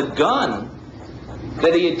bringing the gun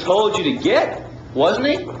that he had told you to get, wasn't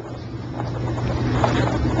he?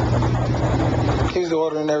 He's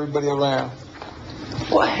ordering everybody around.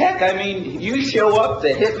 Well, heck, I mean, you show up, the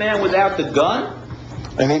hitman without the gun,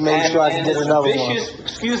 and he made sure I could get another one.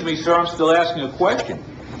 Excuse me, sir, I'm still asking a question.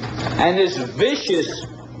 And this vicious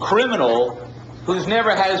criminal who's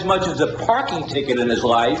never had as much as a parking ticket in his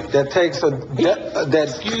life, that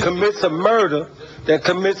commits a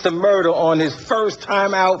murder on his first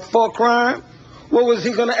time out for crime, what was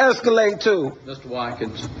he going to escalate to? Mr.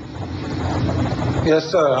 Watkins. Yes,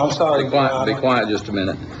 sir. I'm sorry. Be quiet just a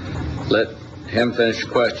minute. Let him finish the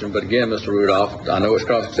question. But again, Mr. Rudolph, I know it's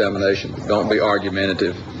cross-examination. But don't be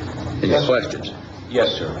argumentative in your questions.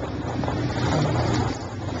 Yes, sir.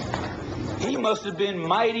 He must have been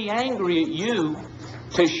mighty angry at you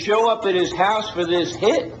to show up at his house for this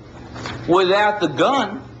hit without the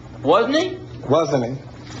gun, wasn't he? Wasn't he?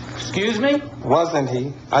 Excuse me? Wasn't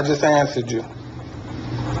he? I just answered you.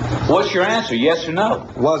 What's your answer, yes or no?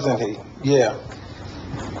 Wasn't he? Yeah.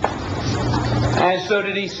 And so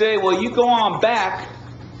did he say, well, you go on back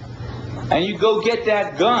and you go get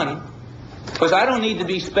that gun, because I don't need to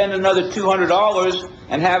be spending another $200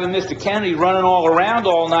 and having Mr. Kennedy running all around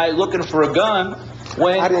all night looking for a gun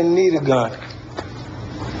when... I didn't need a gun.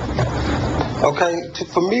 Okay,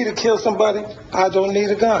 for me to kill somebody, I don't need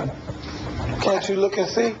a gun. Can't you look and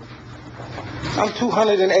see? I'm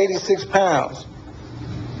 286 pounds.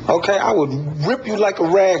 Okay, I would rip you like a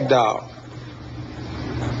rag doll.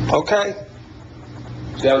 Okay?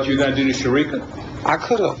 Is that what you're going to do to Sharika? I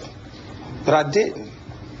could have, but I didn't.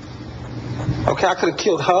 Okay, I could have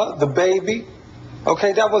killed her, the baby.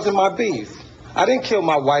 Okay, that wasn't my beef. I didn't kill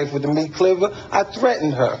my wife with the meat cleaver. I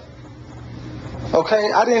threatened her.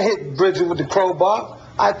 Okay, I didn't hit Bridget with the crowbar.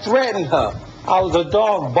 I threatened her. I was a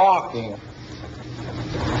dog barking.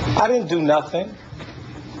 I didn't do nothing.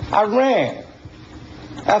 I ran.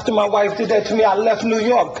 After my wife did that to me, I left New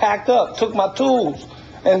York, packed up, took my tools,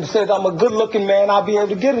 and said, I'm a good-looking man, I'll be able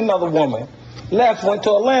to get another woman. Left, went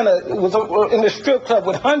to Atlanta, was in the strip club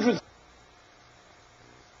with hundreds.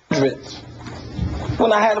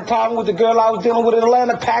 When I had a problem with the girl I was dealing with in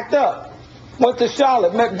Atlanta, packed up. Went to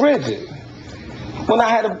Charlotte, met Bridget. When I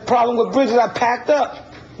had a problem with Bridget, I packed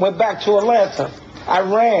up, went back to Atlanta. I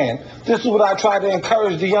ran. This is what I tried to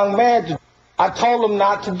encourage the young man to do. I told him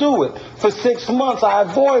not to do it. For 6 months, I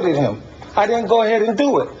avoided him. I didn't go ahead and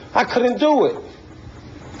do it. I couldn't do it.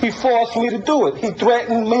 He forced me to do it. He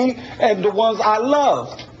threatened me and the ones I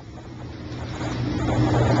loved.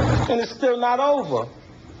 And it's still not over.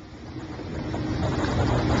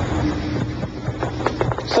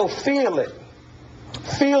 So feel it.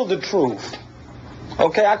 Feel the truth.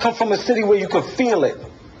 Okay, I come from a city where you can feel it.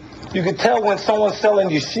 You can tell when someone's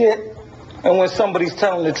selling you shit and when somebody's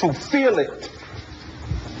telling the truth. Feel it.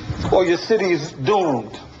 Or your city is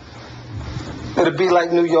doomed. It'll be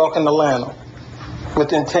like New York and Atlanta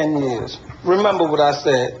within 10 years. Remember what I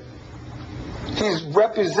said. He's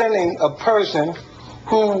representing a person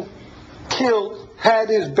who had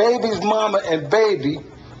his baby's mama and baby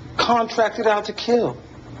contracted out to kill.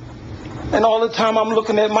 And all the time I'm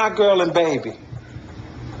looking at my girl and baby.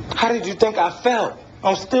 How did you think I felt?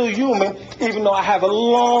 I'm still human, even though I have a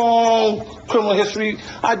long criminal history.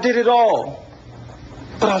 I did it all.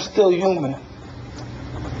 But I'm still human.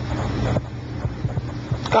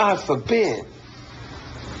 God forbid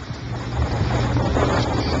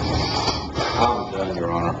I'm done,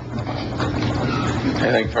 Your Honor.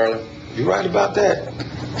 Anything further? You right about that?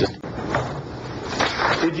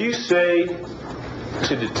 Did you say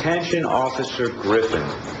to Detention Officer Griffin,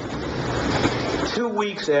 2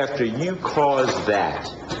 weeks after you caused that,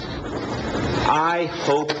 I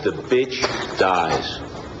hope the bitch dies?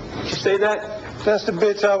 Did you say that? That's the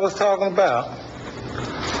bitch I was talking about.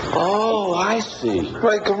 Oh, I see.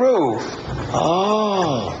 Ray Carew.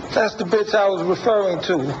 Oh. That's the bitch I was referring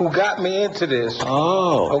to, who got me into this.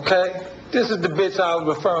 Oh. Okay? This is the bitch I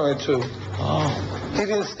was referring to. Oh. He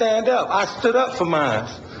didn't stand up. I stood up for mine.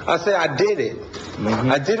 I said I did it.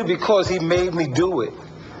 Mm-hmm. I did it because he made me do it.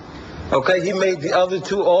 Okay? He made the other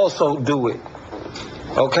two also do it.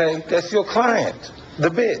 Okay? That's your client, the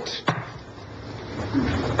bitch.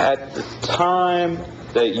 At the time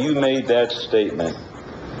that you made that statement,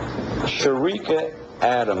 Sharika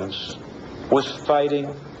Adams was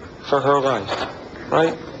fighting for her life,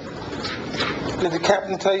 right? Did the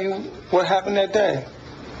captain tell you what happened that day?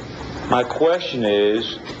 My question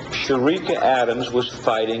is, Sharika Adams was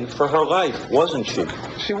fighting for her life, wasn't she?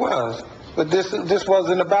 She was. But this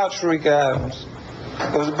wasn't about Sharika Adams.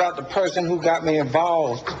 It was about the person who got me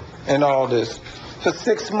involved in all this. For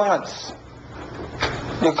 6 months,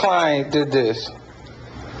 the client did this.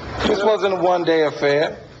 This wasn't a one-day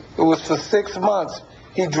affair. It was for 6 months.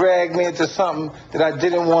 He dragged me into something that I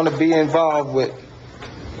didn't want to be involved with.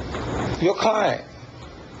 Your client.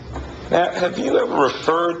 Now, have you ever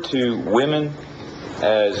referred to women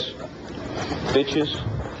as bitches?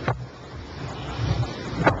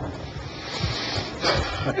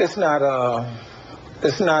 It's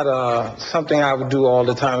not something I would do all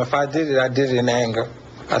the time. If I did it, I did it in anger.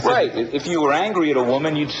 Right. If you were angry at a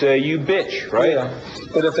woman, you'd say, you bitch, right? Yeah.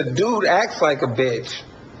 But if a dude acts like a bitch,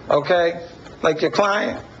 okay, like your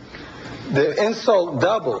client, the insult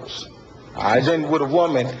doubles. Then with a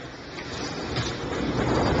woman,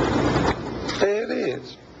 there it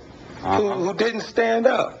is. Who didn't stand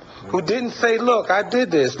up, who didn't say, look, I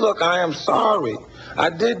did this. Look, I am sorry. I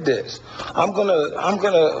did this. I'm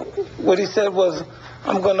gonna, what he said was,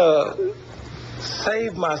 I'm gonna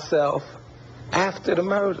save myself after the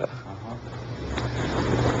murder.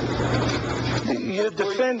 You're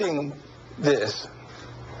defending this.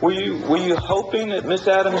 Were you hoping that Miss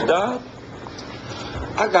Adams died?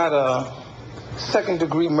 I got a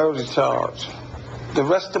second-degree murder charge. The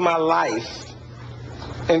rest of my life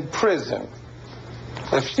in prison.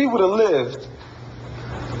 If she would have lived,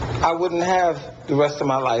 I wouldn't have the rest of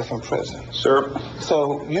my life in prison. Sir?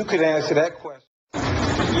 So you could answer that question.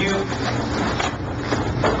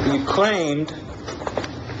 You claimed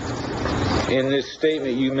in this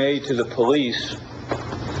statement you made to the police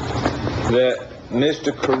that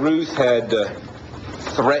Mr. Caruth had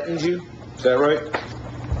threatened you. Is that right?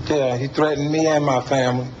 Yeah, he threatened me and my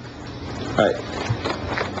family. Right.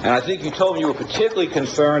 And I think you told me you were particularly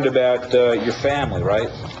concerned about your family,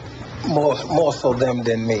 right? More so them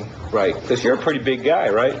than me. Right, because you're a pretty big guy,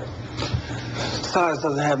 right? Size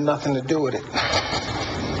doesn't have nothing to do with it.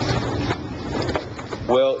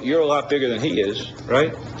 Well, you're a lot bigger than he is,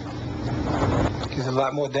 right? He's a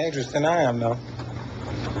lot more dangerous than I am, though.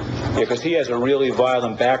 Yeah, because he has a really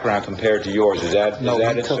violent background compared to yours. Is that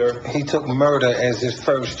it, sir? He took murder as his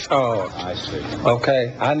first charge. I see.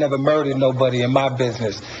 Okay? I never murdered nobody in my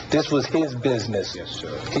business. This was his business. Yes,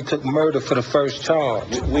 sir. He took murder for the first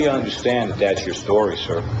charge. We understand that that's your story,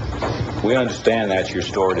 sir. We understand that's your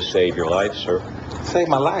story to save your life, sir. Save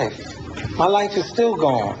my life? My life is still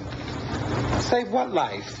gone. Save what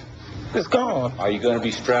life? It's gone. Are you going to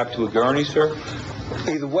be strapped to a gurney, sir?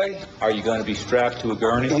 Either way. Are you going to be strapped to a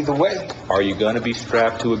gurney? Either way. Are you going to be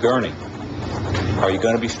strapped to a gurney? Are you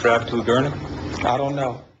going to be strapped to a gurney? I don't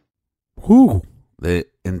know. Whew. The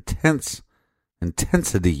intensity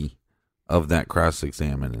of that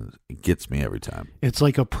cross-examination, it gets me every time. It's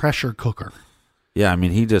like a pressure cooker. Yeah, I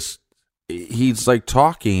mean, he's like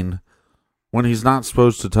talking when he's not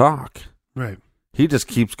supposed to talk. Right. He just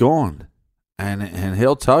keeps going. And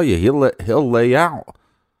he'll tell you, he'll lay out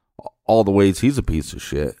all the ways he's a piece of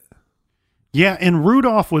shit. Yeah, and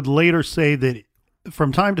Rudolph would later say that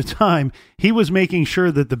from time to time, he was making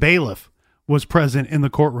sure that the bailiff was present in the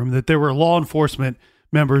courtroom, that there were law enforcement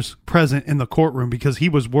members present in the courtroom because he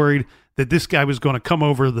was worried that this guy was going to come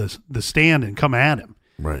over the stand and come at him.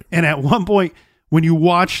 Right. And at one point, when you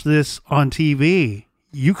watch this on TV,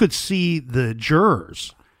 you could see the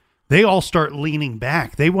jurors. They all start leaning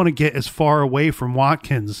back. They want to get as far away from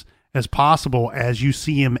Watkins as possible as you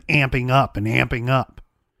see him amping up and amping up.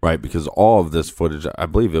 Right, because all of this footage, I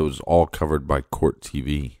believe it was all covered by Court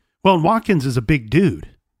TV. Well, and Watkins is a big dude.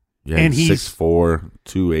 Yeah, and he's 6'4",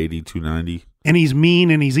 280, 290. And he's mean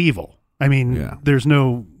and he's evil. I mean, there's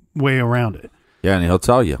no way around it. Yeah, and he'll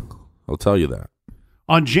tell you. He'll tell you that.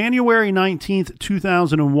 On January 19th,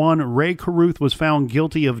 2001, Ray Caruth was found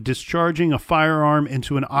guilty of discharging a firearm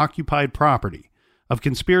into an occupied property, of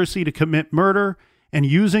conspiracy to commit murder, and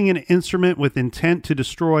using an instrument with intent to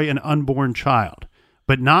destroy an unborn child,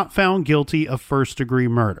 but not found guilty of first-degree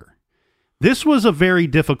murder. This was a very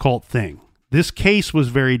difficult thing. This case was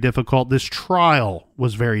very difficult. This trial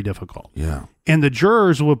was very difficult. Yeah. And the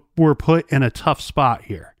jurors were put in a tough spot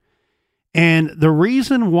here. And the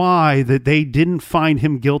reason why that they didn't find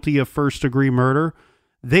him guilty of first-degree murder,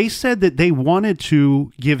 they said that they wanted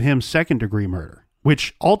to give him second-degree murder,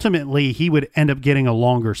 which ultimately he would end up getting a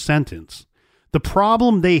longer sentence. The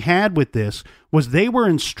problem they had with this was they were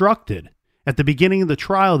instructed at the beginning of the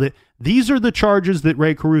trial that these are the charges that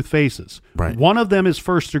Ray Caruth faces. Right. One of them is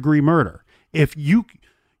first-degree murder. If you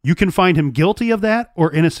can find him guilty of that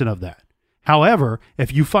or innocent of that. However,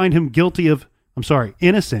 if you find him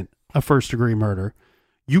innocent of first-degree murder,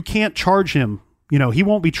 you can't charge him. He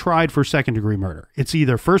won't be tried for second-degree murder. It's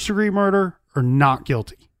either first-degree murder or not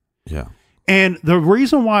guilty. Yeah. And the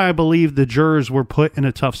reason why I believe the jurors were put in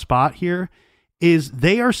a tough spot here is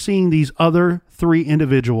they are seeing these other 3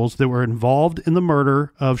 individuals that were involved in the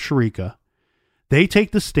murder of Sharika. They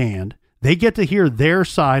take the stand. They get to hear their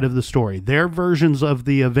side of the story, their versions of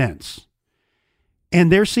the events.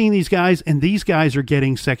 And they're seeing these guys, and these guys are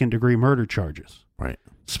getting second-degree murder charges. Right.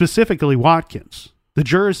 Specifically Watkins. The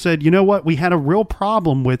jurors said, you know what? We had a real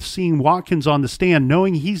problem with seeing Watkins on the stand,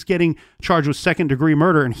 knowing he's getting charged with second-degree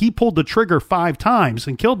murder, and he pulled the trigger 5 times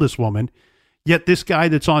and killed this woman, yet this guy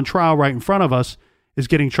that's on trial right in front of us is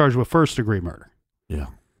getting charged with first-degree murder. Yeah.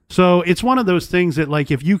 So it's one of those things that,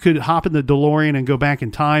 like, if you could hop in the DeLorean and go back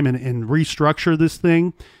in time and restructure this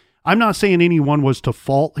thing, I'm not saying anyone was to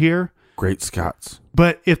fault here. Great Scots.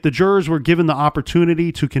 But if the jurors were given the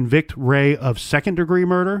opportunity to convict Ray of second-degree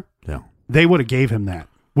murder, they would have gave him that,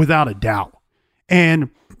 without a doubt.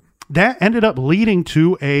 And that ended up leading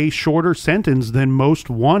to a shorter sentence than most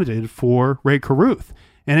wanted for Ray Caruth.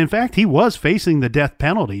 And in fact, he was facing the death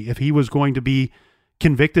penalty if he was going to be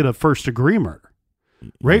convicted of first-degree murder.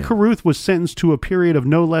 Ray Caruth was sentenced to a period of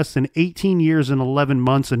no less than 18 years and 11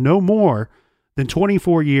 months and no more than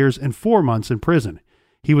 24 years and 4 months in prison.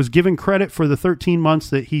 He was given credit for the 13 months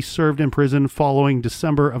that he served in prison following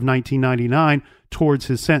December of 1999 towards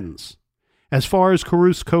his sentence. As far as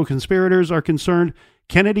Caruth's co-conspirators are concerned,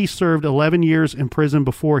 Kennedy served 11 years in prison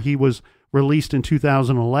before he was released in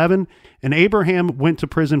 2011, and Abraham went to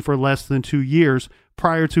prison for less than 2 years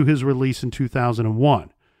prior to his release in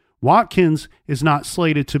 2001. Watkins is not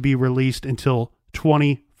slated to be released until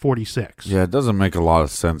 2046. Yeah, it doesn't make a lot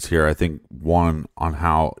of sense here. I think, one, on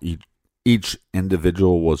how each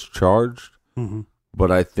individual was charged,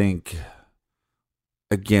 but I think,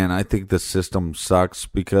 again, I think the system sucks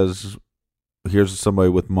because here's somebody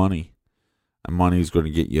with money, and money is going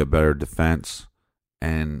to get you a better defense,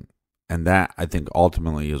 and that, I think,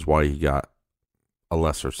 ultimately is why he got a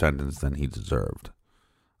lesser sentence than he deserved.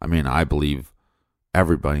 I mean, I believe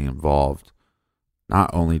everybody involved, not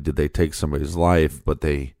only did they take somebody's life, but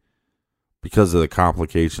they, because of the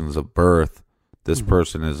complications of birth, this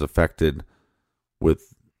person is affected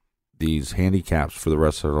with these handicaps for the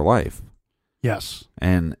rest of their life. Yes.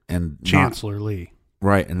 And Chancellor Lee.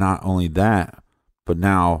 Right, and not only that, but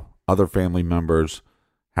now other family members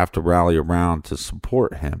have to rally around to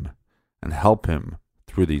support him and help him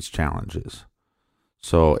through these challenges.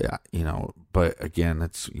 So, but again,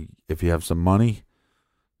 it's, if you have some money,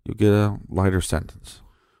 you'll get a lighter sentence.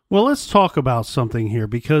 Well, let's talk about something here,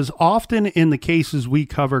 because often in the cases we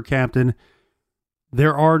cover, Captain,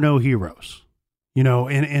 there are no heroes. In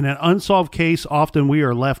an unsolved case, often we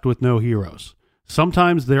are left with no heroes.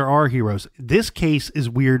 Sometimes there are heroes. This case is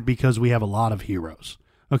weird because we have a lot of heroes.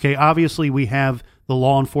 Okay, obviously we have the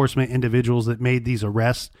law enforcement individuals that made these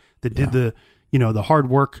arrests, that did the hard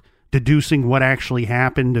work deducing what actually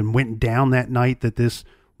happened and went down that night that this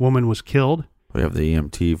woman was killed. We have the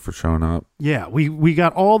EMT for showing up. Yeah, we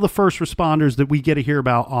got all the first responders that we get to hear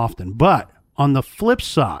about often. But on the flip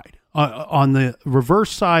side, on the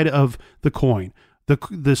reverse side of the coin,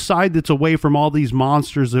 the side that's away from all these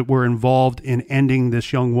monsters that were involved in ending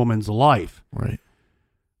this young woman's life. Right.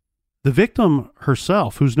 The victim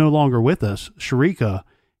herself, who's no longer with us, Sharika,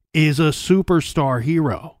 is a superstar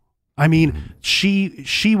hero. I mean,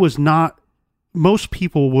 she was not, most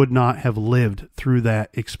people would not have lived through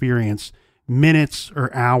that experience minutes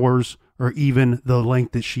or hours or even the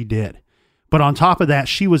length that she did. But on top of that,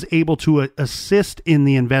 she was able to assist in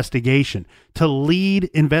the investigation, to lead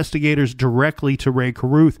investigators directly to Ray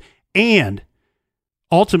Caruth, and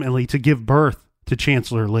ultimately to give birth to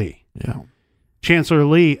Chancellor Lee. Yeah. Chancellor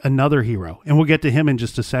Lee, another hero, and we'll get to him in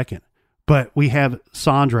just a second. But we have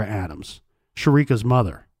Sandra Adams, Sharika's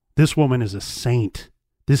mother. This woman is a saint.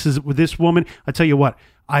 This woman, I tell you what,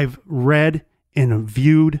 I've read and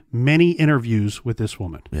viewed many interviews with this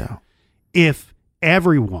woman. Yeah. If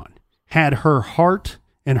everyone had her heart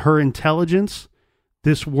and her intelligence,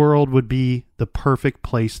 this world would be the perfect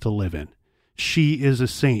place to live in. She is a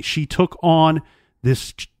saint. She took on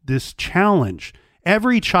this challenge.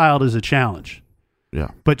 Every child is a challenge.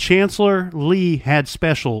 Yeah. But Chancellor Lee had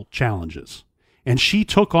special challenges. And she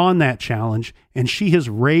took on that challenge, and she has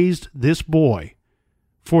raised this boy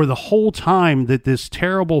for the whole time that this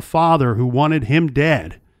terrible father who wanted him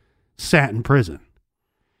dead sat in prison.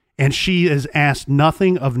 And she has asked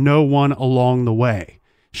nothing of no one along the way.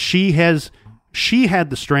 She had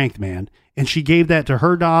the strength, man, and she gave that to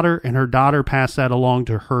her daughter, and her daughter passed that along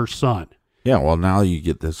to her son. Yeah, well, now you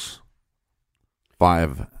get this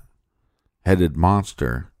 5-headed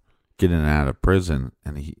monster getting out of prison,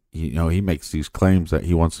 and he makes these claims that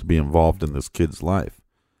he wants to be involved in this kid's life.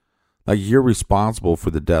 Like, you're responsible for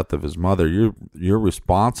the death of his mother. You're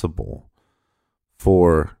responsible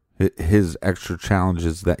for his extra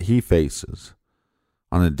challenges that he faces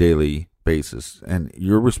on a daily basis, and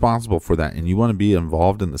you're responsible for that, and you want to be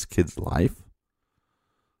involved in this kid's life.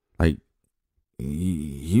 Like,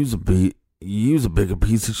 he's a bigger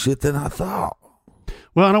piece of shit than I thought.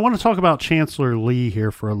 Well, and I want to talk about Chancellor Lee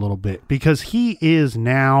here for a little bit, because he is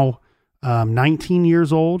now 19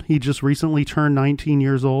 years old. He just recently turned 19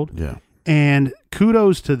 years old. Yeah. And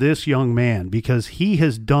kudos to this young man, because he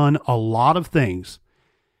has done a lot of things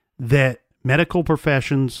that medical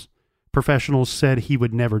professionals said he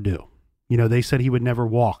would never do. You know, they said he would never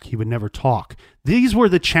walk. He would never talk. These were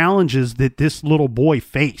the challenges that this little boy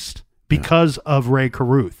faced because of Ray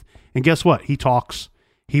Carruth. And guess what? He talks.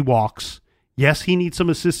 He walks. Yes, he needs some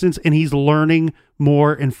assistance, and he's learning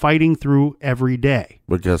more and fighting through every day.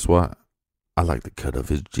 But guess what? I like the cut of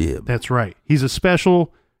his jib. That's right. He's a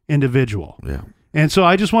special individual. Yeah. And so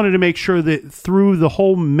I just wanted to make sure that through the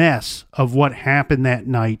whole mess of what happened that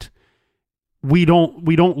night, we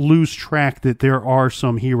don't lose track that there are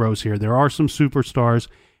some heroes here. There are some superstars,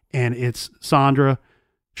 and it's Sandra,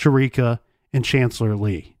 Sharika, and Chancellor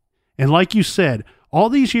Lee. And like you said, all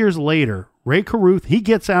these years later, Ray Carruth, he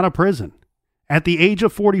gets out of prison. At the age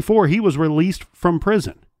of 44, he was released from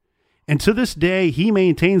prison. And to this day, he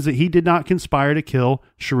maintains that he did not conspire to kill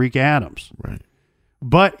Sharika Adams. Right.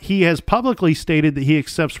 But he has publicly stated that he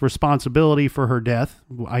accepts responsibility for her death.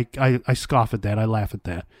 I scoff at that. I laugh at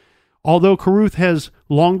that. Although Carruth has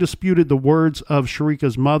long disputed the words of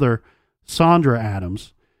Sharika's mother, Sandra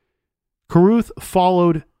Adams, Carruth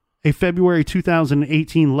followed a February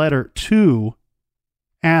 2018 letter to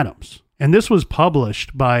Adams. And this was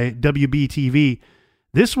published by WBTV.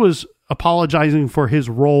 This was apologizing for his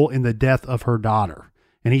role in the death of her daughter.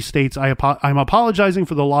 And he states, I'm apologizing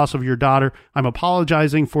for the loss of your daughter. I'm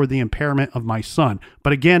apologizing for the impairment of my son.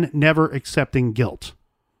 But again, never accepting guilt.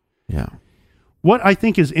 Yeah. What I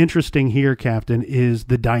think is interesting here, Captain, is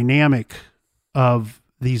the dynamic of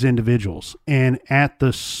these individuals and at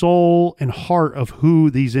the soul and heart of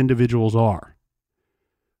who these individuals are.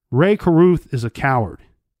 Ray Carruth is a coward.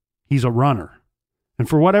 He's a runner. And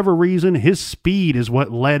for whatever reason, his speed is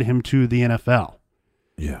what led him to the NFL.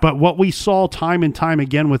 Yeah. But what we saw time and time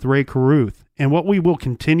again with Ray Carruth, and what we will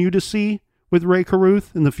continue to see with Ray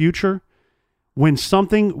Carruth in the future, when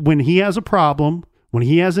he has a problem, when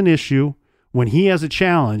he has an issue, when he has a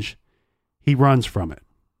challenge, he runs from it.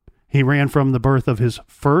 He ran from the birth of his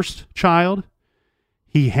first child.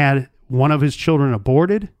 He had one of his children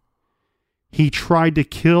aborted. He tried to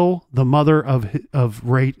kill the mother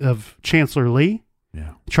of Chancellor Lee.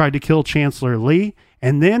 Yeah. Tried to kill Chancellor Lee.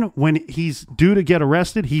 And then when he's due to get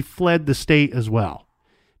arrested, he fled the state as well.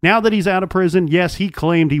 Now that he's out of prison, yes, he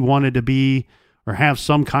claimed he wanted to be or have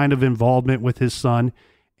some kind of involvement with his son.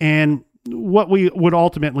 And what we would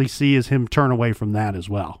ultimately see is him turn away from that as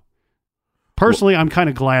well. Personally, I'm kind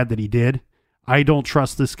of glad that he did. I don't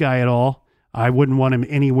trust this guy at all. I wouldn't want him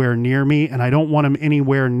anywhere near me, and I don't want him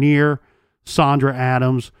anywhere near Sandra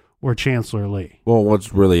Adams or Chancellor Lee. Well,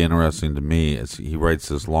 what's really interesting to me is he writes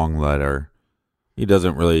this long letter. He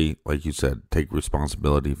doesn't really, like you said, take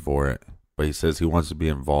responsibility for it, but he says he wants to be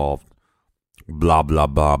involved. Blah, blah,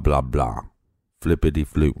 blah, blah, blah. Flippity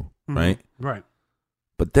flu, right? Right.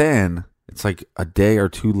 But then it's like a day or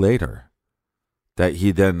two later that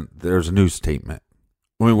there's a new statement.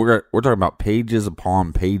 I mean, we're talking about pages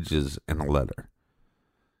upon pages in a letter.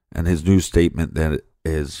 And his new statement that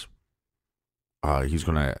is he's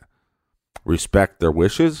going to respect their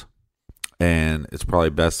wishes, and it's probably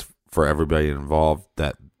best for everybody involved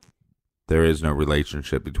that there is no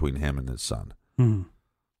relationship between him and his son. Mm.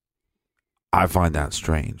 I find that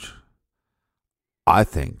strange. I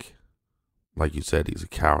think, like you said, he's a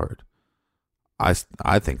coward.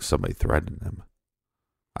 I think somebody threatened him.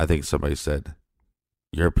 I think somebody said,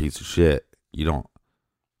 "You're a piece of shit.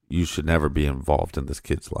 You should never be involved in this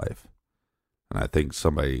kid's life." And I think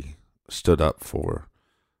somebody stood up for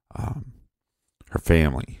her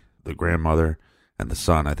family, the grandmother and the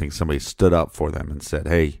son. I think somebody stood up for them and said,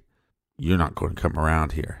 "Hey, you're not going to come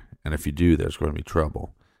around here. And if you do, there's going to be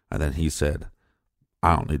trouble." And then he said,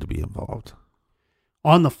 "I don't need to be involved."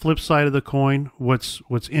 On the flip side of the coin, what's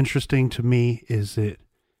interesting to me is that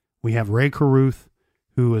we have Ray Carruth,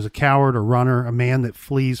 who is a coward, a runner, a man that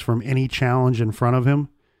flees from any challenge in front of him.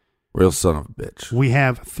 Real son of a bitch. We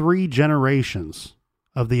have 3 generations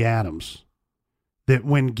of the Adams that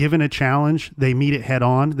when given a challenge, they meet it head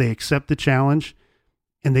on, they accept the challenge,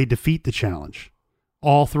 and they defeat the challenge.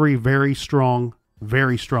 All 3 very strong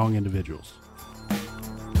individuals.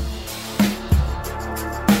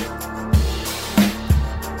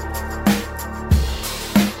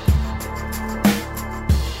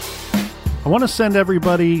 I want to send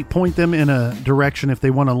everybody, point them in a direction if they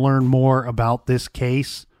want to learn more about this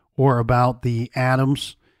case or about the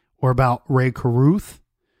Adams or about Ray Carruth.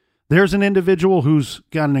 There's an individual who's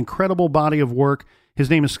got an incredible body of work. His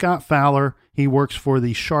name is Scott Fowler. He works for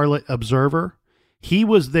the Charlotte Observer. He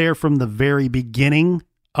was there from the very beginning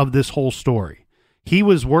of this whole story. He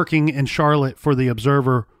was working in Charlotte for the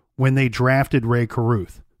Observer when they drafted Ray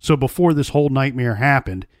Carruth. So before this whole nightmare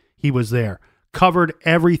happened, he was there. Covered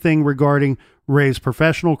everything regarding Ray's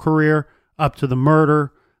professional career up to the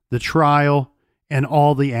murder, the trial, and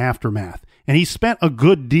all the aftermath. And he spent a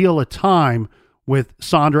good deal of time with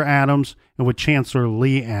Sandra Adams and with Chancellor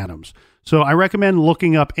Lee Adams. So I recommend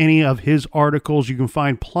looking up any of his articles. You can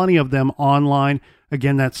find plenty of them online.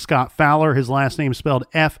 Again, that's Scott Fowler. His last name is spelled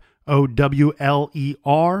Fowler. And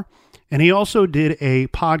he also did a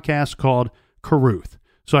podcast called Carruth.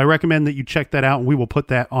 So I recommend that you check that out, and we will put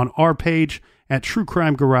that on our page at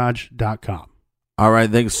truecrimegarage.com. All right,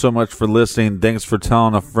 thanks so much for listening. Thanks for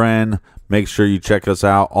telling a friend. Make sure you check us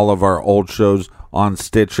out. All of our old shows on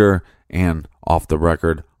Stitcher and Off the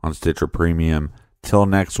Record on Stitcher Premium. Till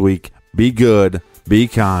next week, be good, be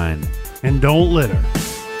kind, and don't litter.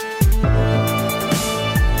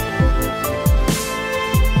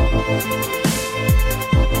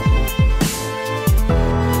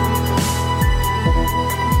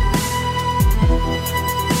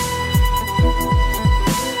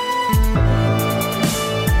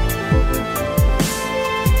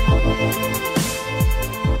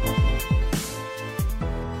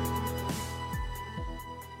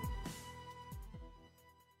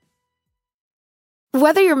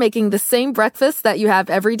 Whether you're making the same breakfast that you have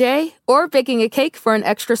every day or baking a cake for an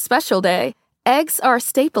extra special day, eggs are a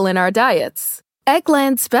staple in our diets.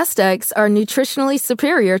 Eggland's Best Eggs are nutritionally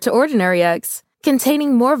superior to ordinary eggs,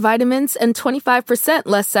 containing more vitamins and 25%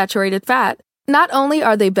 less saturated fat. Not only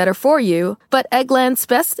are they better for you, but Eggland's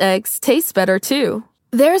Best Eggs taste better too.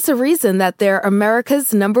 There's a reason that they're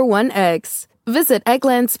America's #1 eggs. Visit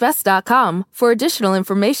egglandsbest.com for additional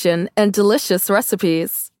information and delicious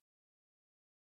recipes.